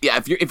that.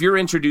 Yeah, if you're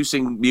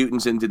introducing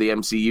mutants into the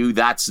MCU,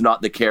 that's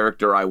not the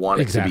character I want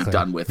it to be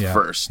done with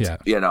first. Yeah.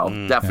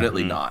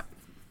 Definitely not.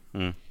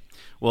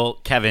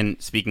 Well, Kevin,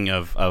 speaking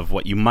of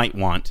what you might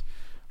want,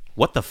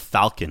 what the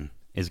Falcon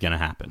is going to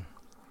happen?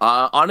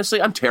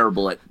 Honestly, I'm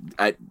terrible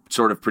at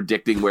sort of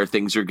predicting where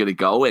things are going to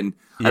go. And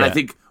I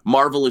think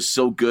Marvel is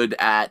so good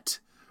at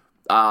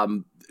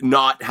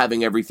not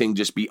having everything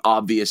just be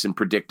obvious and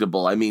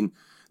predictable. I mean,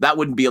 that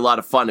wouldn't be a lot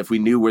of fun if we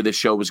knew where this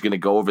show was going to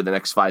go over the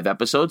next 5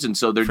 episodes. And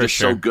so they're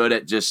so good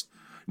at just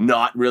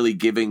not really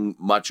giving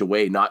much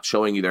away, not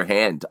showing you their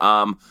hand.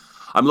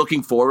 I'm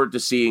looking forward to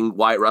seeing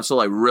Wyatt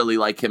Russell. I really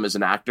like him as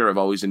an actor. I've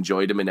always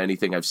enjoyed him in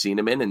anything I've seen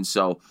him in. And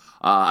so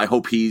I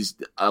hope he's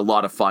a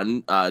lot of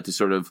fun to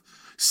sort of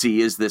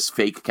see as this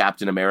fake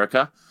Captain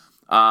America.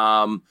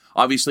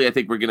 Obviously, I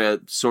think we're going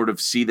to sort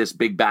of see this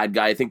big bad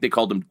guy. I think they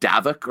called him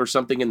Davik or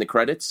something in the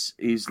credits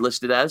he's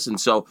listed as.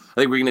 And so I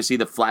think we're going to see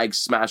the Flag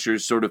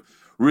Smashers sort of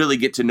really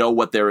get to know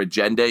what their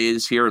agenda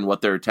is here and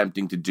what they're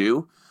attempting to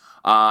do.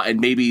 And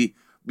maybe,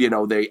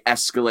 they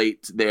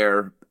escalate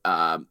their,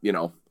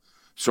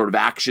 sort of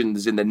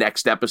actions in the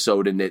next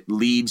episode, and it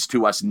leads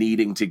to us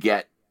needing to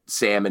get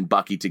Sam and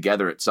Bucky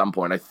together at some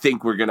point. I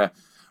think we're gonna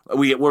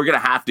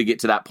have to get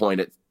to that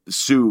point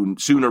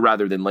sooner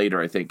rather than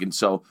later, I think. And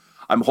so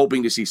I'm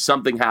hoping to see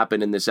something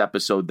happen in this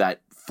episode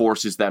that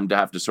forces them to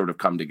have to sort of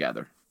come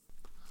together.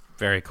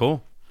 Very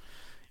cool.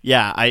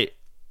 Yeah, I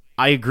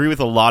agree with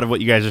a lot of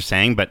what you guys are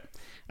saying, but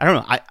I don't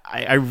know.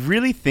 I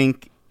really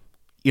think,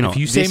 if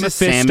you say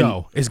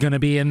Mephisto is going to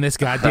be in this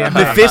goddamn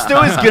thing.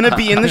 Mephisto is going to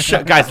be in the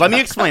show. Guys, let me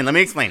explain.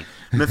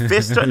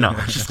 Mephisto, no.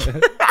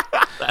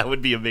 That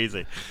would be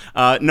amazing.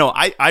 No,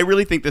 I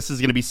really think this is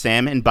going to be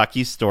Sam and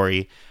Bucky's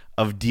story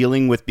of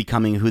dealing with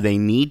becoming who they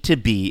need to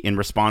be in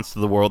response to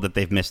the world that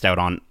they've missed out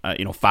on,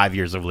 5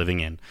 years of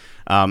living in.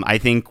 I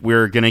think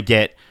we're going to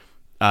get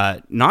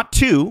not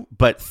 2,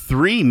 but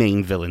 3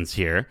 main villains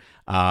here.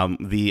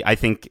 I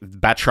think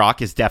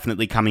Batroc is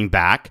definitely coming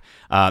back,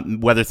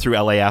 whether through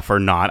LAF or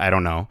not, I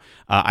don't know.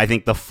 I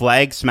think the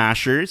Flag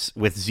Smashers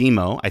with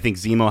Zemo, I think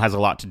Zemo has a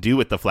lot to do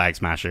with the Flag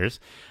Smashers.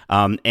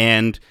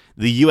 And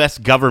the U.S.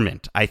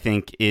 government, I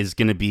think, is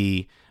going to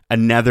be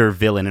another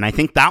villain. And I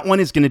think that one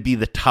is going to be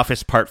the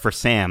toughest part for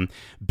Sam,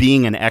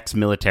 being an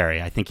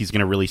ex-military. I think he's going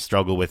to really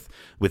struggle with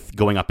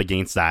going up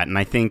against that. And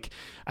I think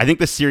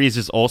the series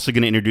is also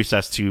going to introduce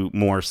us to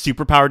more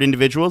superpowered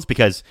individuals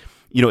because,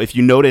 if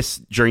you notice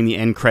during the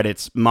end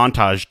credits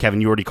montage, Kevin,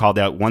 you already called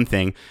out one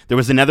thing. There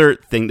was another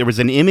thing. There was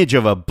an image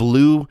of a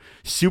blue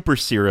super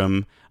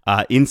serum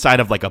inside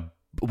of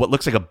what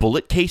looks like a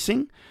bullet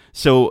casing.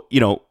 So,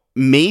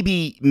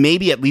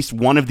 maybe at least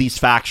one of these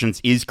factions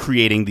is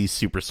creating these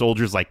super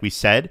soldiers, like we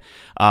said.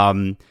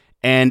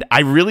 And I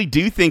really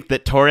do think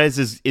that Torres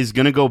is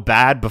going to go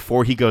bad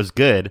before he goes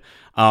good.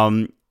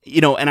 And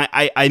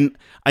I'm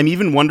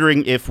even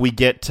wondering if we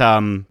get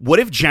what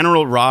if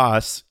General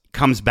Ross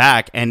comes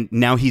back and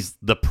now he's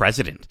the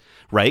president,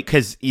 right?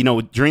 Because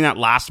during that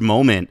last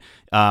moment,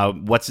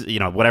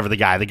 whatever the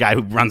guy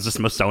who runs the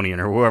Smithsonian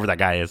or whoever that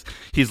guy is,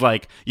 he's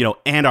like,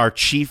 and our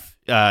chief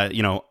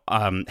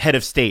head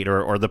of state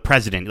or the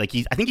president, I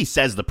think he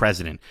says the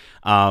president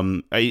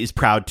is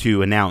proud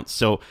to announce.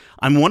 So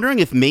I'm wondering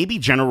if maybe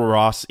General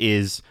Ross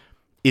is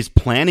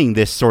planning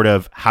this sort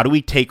of, how do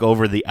we take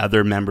over the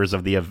other members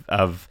of the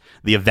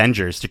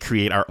Avengers to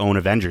create our own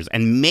Avengers?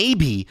 And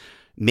maybe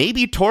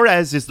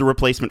Torres is the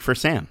replacement for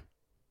Sam.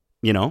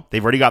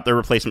 They've already got their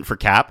replacement for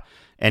Cap,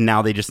 and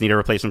now they just need a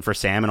replacement for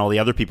Sam and all the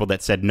other people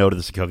that said no to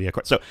the Sokovia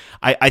Accord. So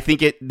I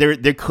think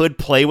there could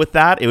play with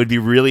that. It would be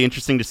really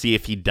interesting to see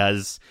if he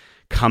does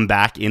come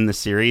back in the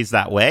series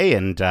that way.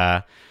 And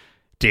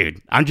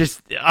dude, I'm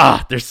just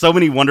there's so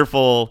many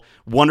wonderful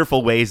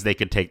ways they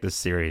could take this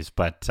series.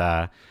 But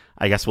I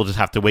guess we'll just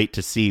have to wait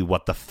to see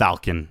what the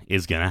Falcon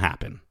is going to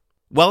happen.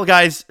 Well,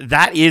 guys,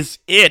 that is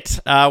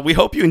it. We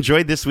hope you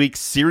enjoyed this week's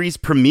series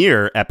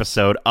premiere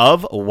episode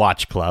of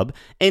Watch Club.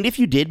 And if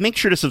you did, make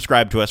sure to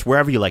subscribe to us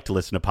wherever you like to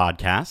listen to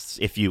podcasts,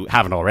 if you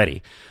haven't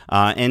already.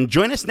 And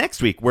join us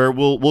next week, where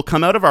we'll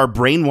come out of our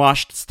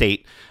brainwashed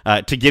state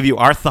to give you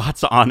our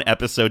thoughts on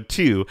episode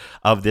 2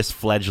 of this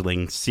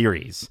fledgling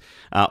series.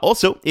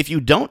 Also, if you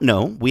don't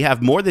know, we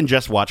have more than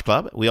just Watch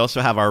Club. We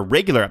also have our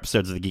regular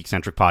episodes of the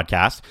Geek-Centric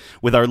podcast,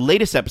 with our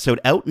latest episode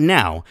out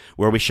now,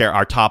 where we share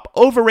our top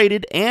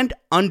overrated and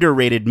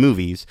underrated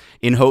movies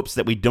in hopes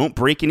that we don't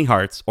break any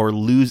hearts or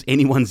lose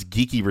anyone's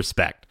geeky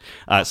respect.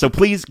 So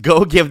please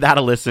go give that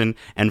a listen,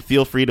 and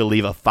feel free to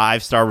leave a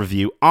 5-star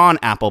review on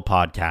Apple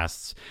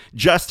Podcasts.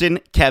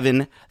 Justin,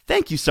 Kevin,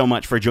 thank you so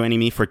much for joining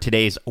me for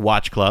today's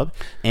Watch Club.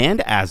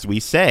 And as we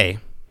say,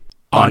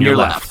 on your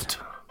left.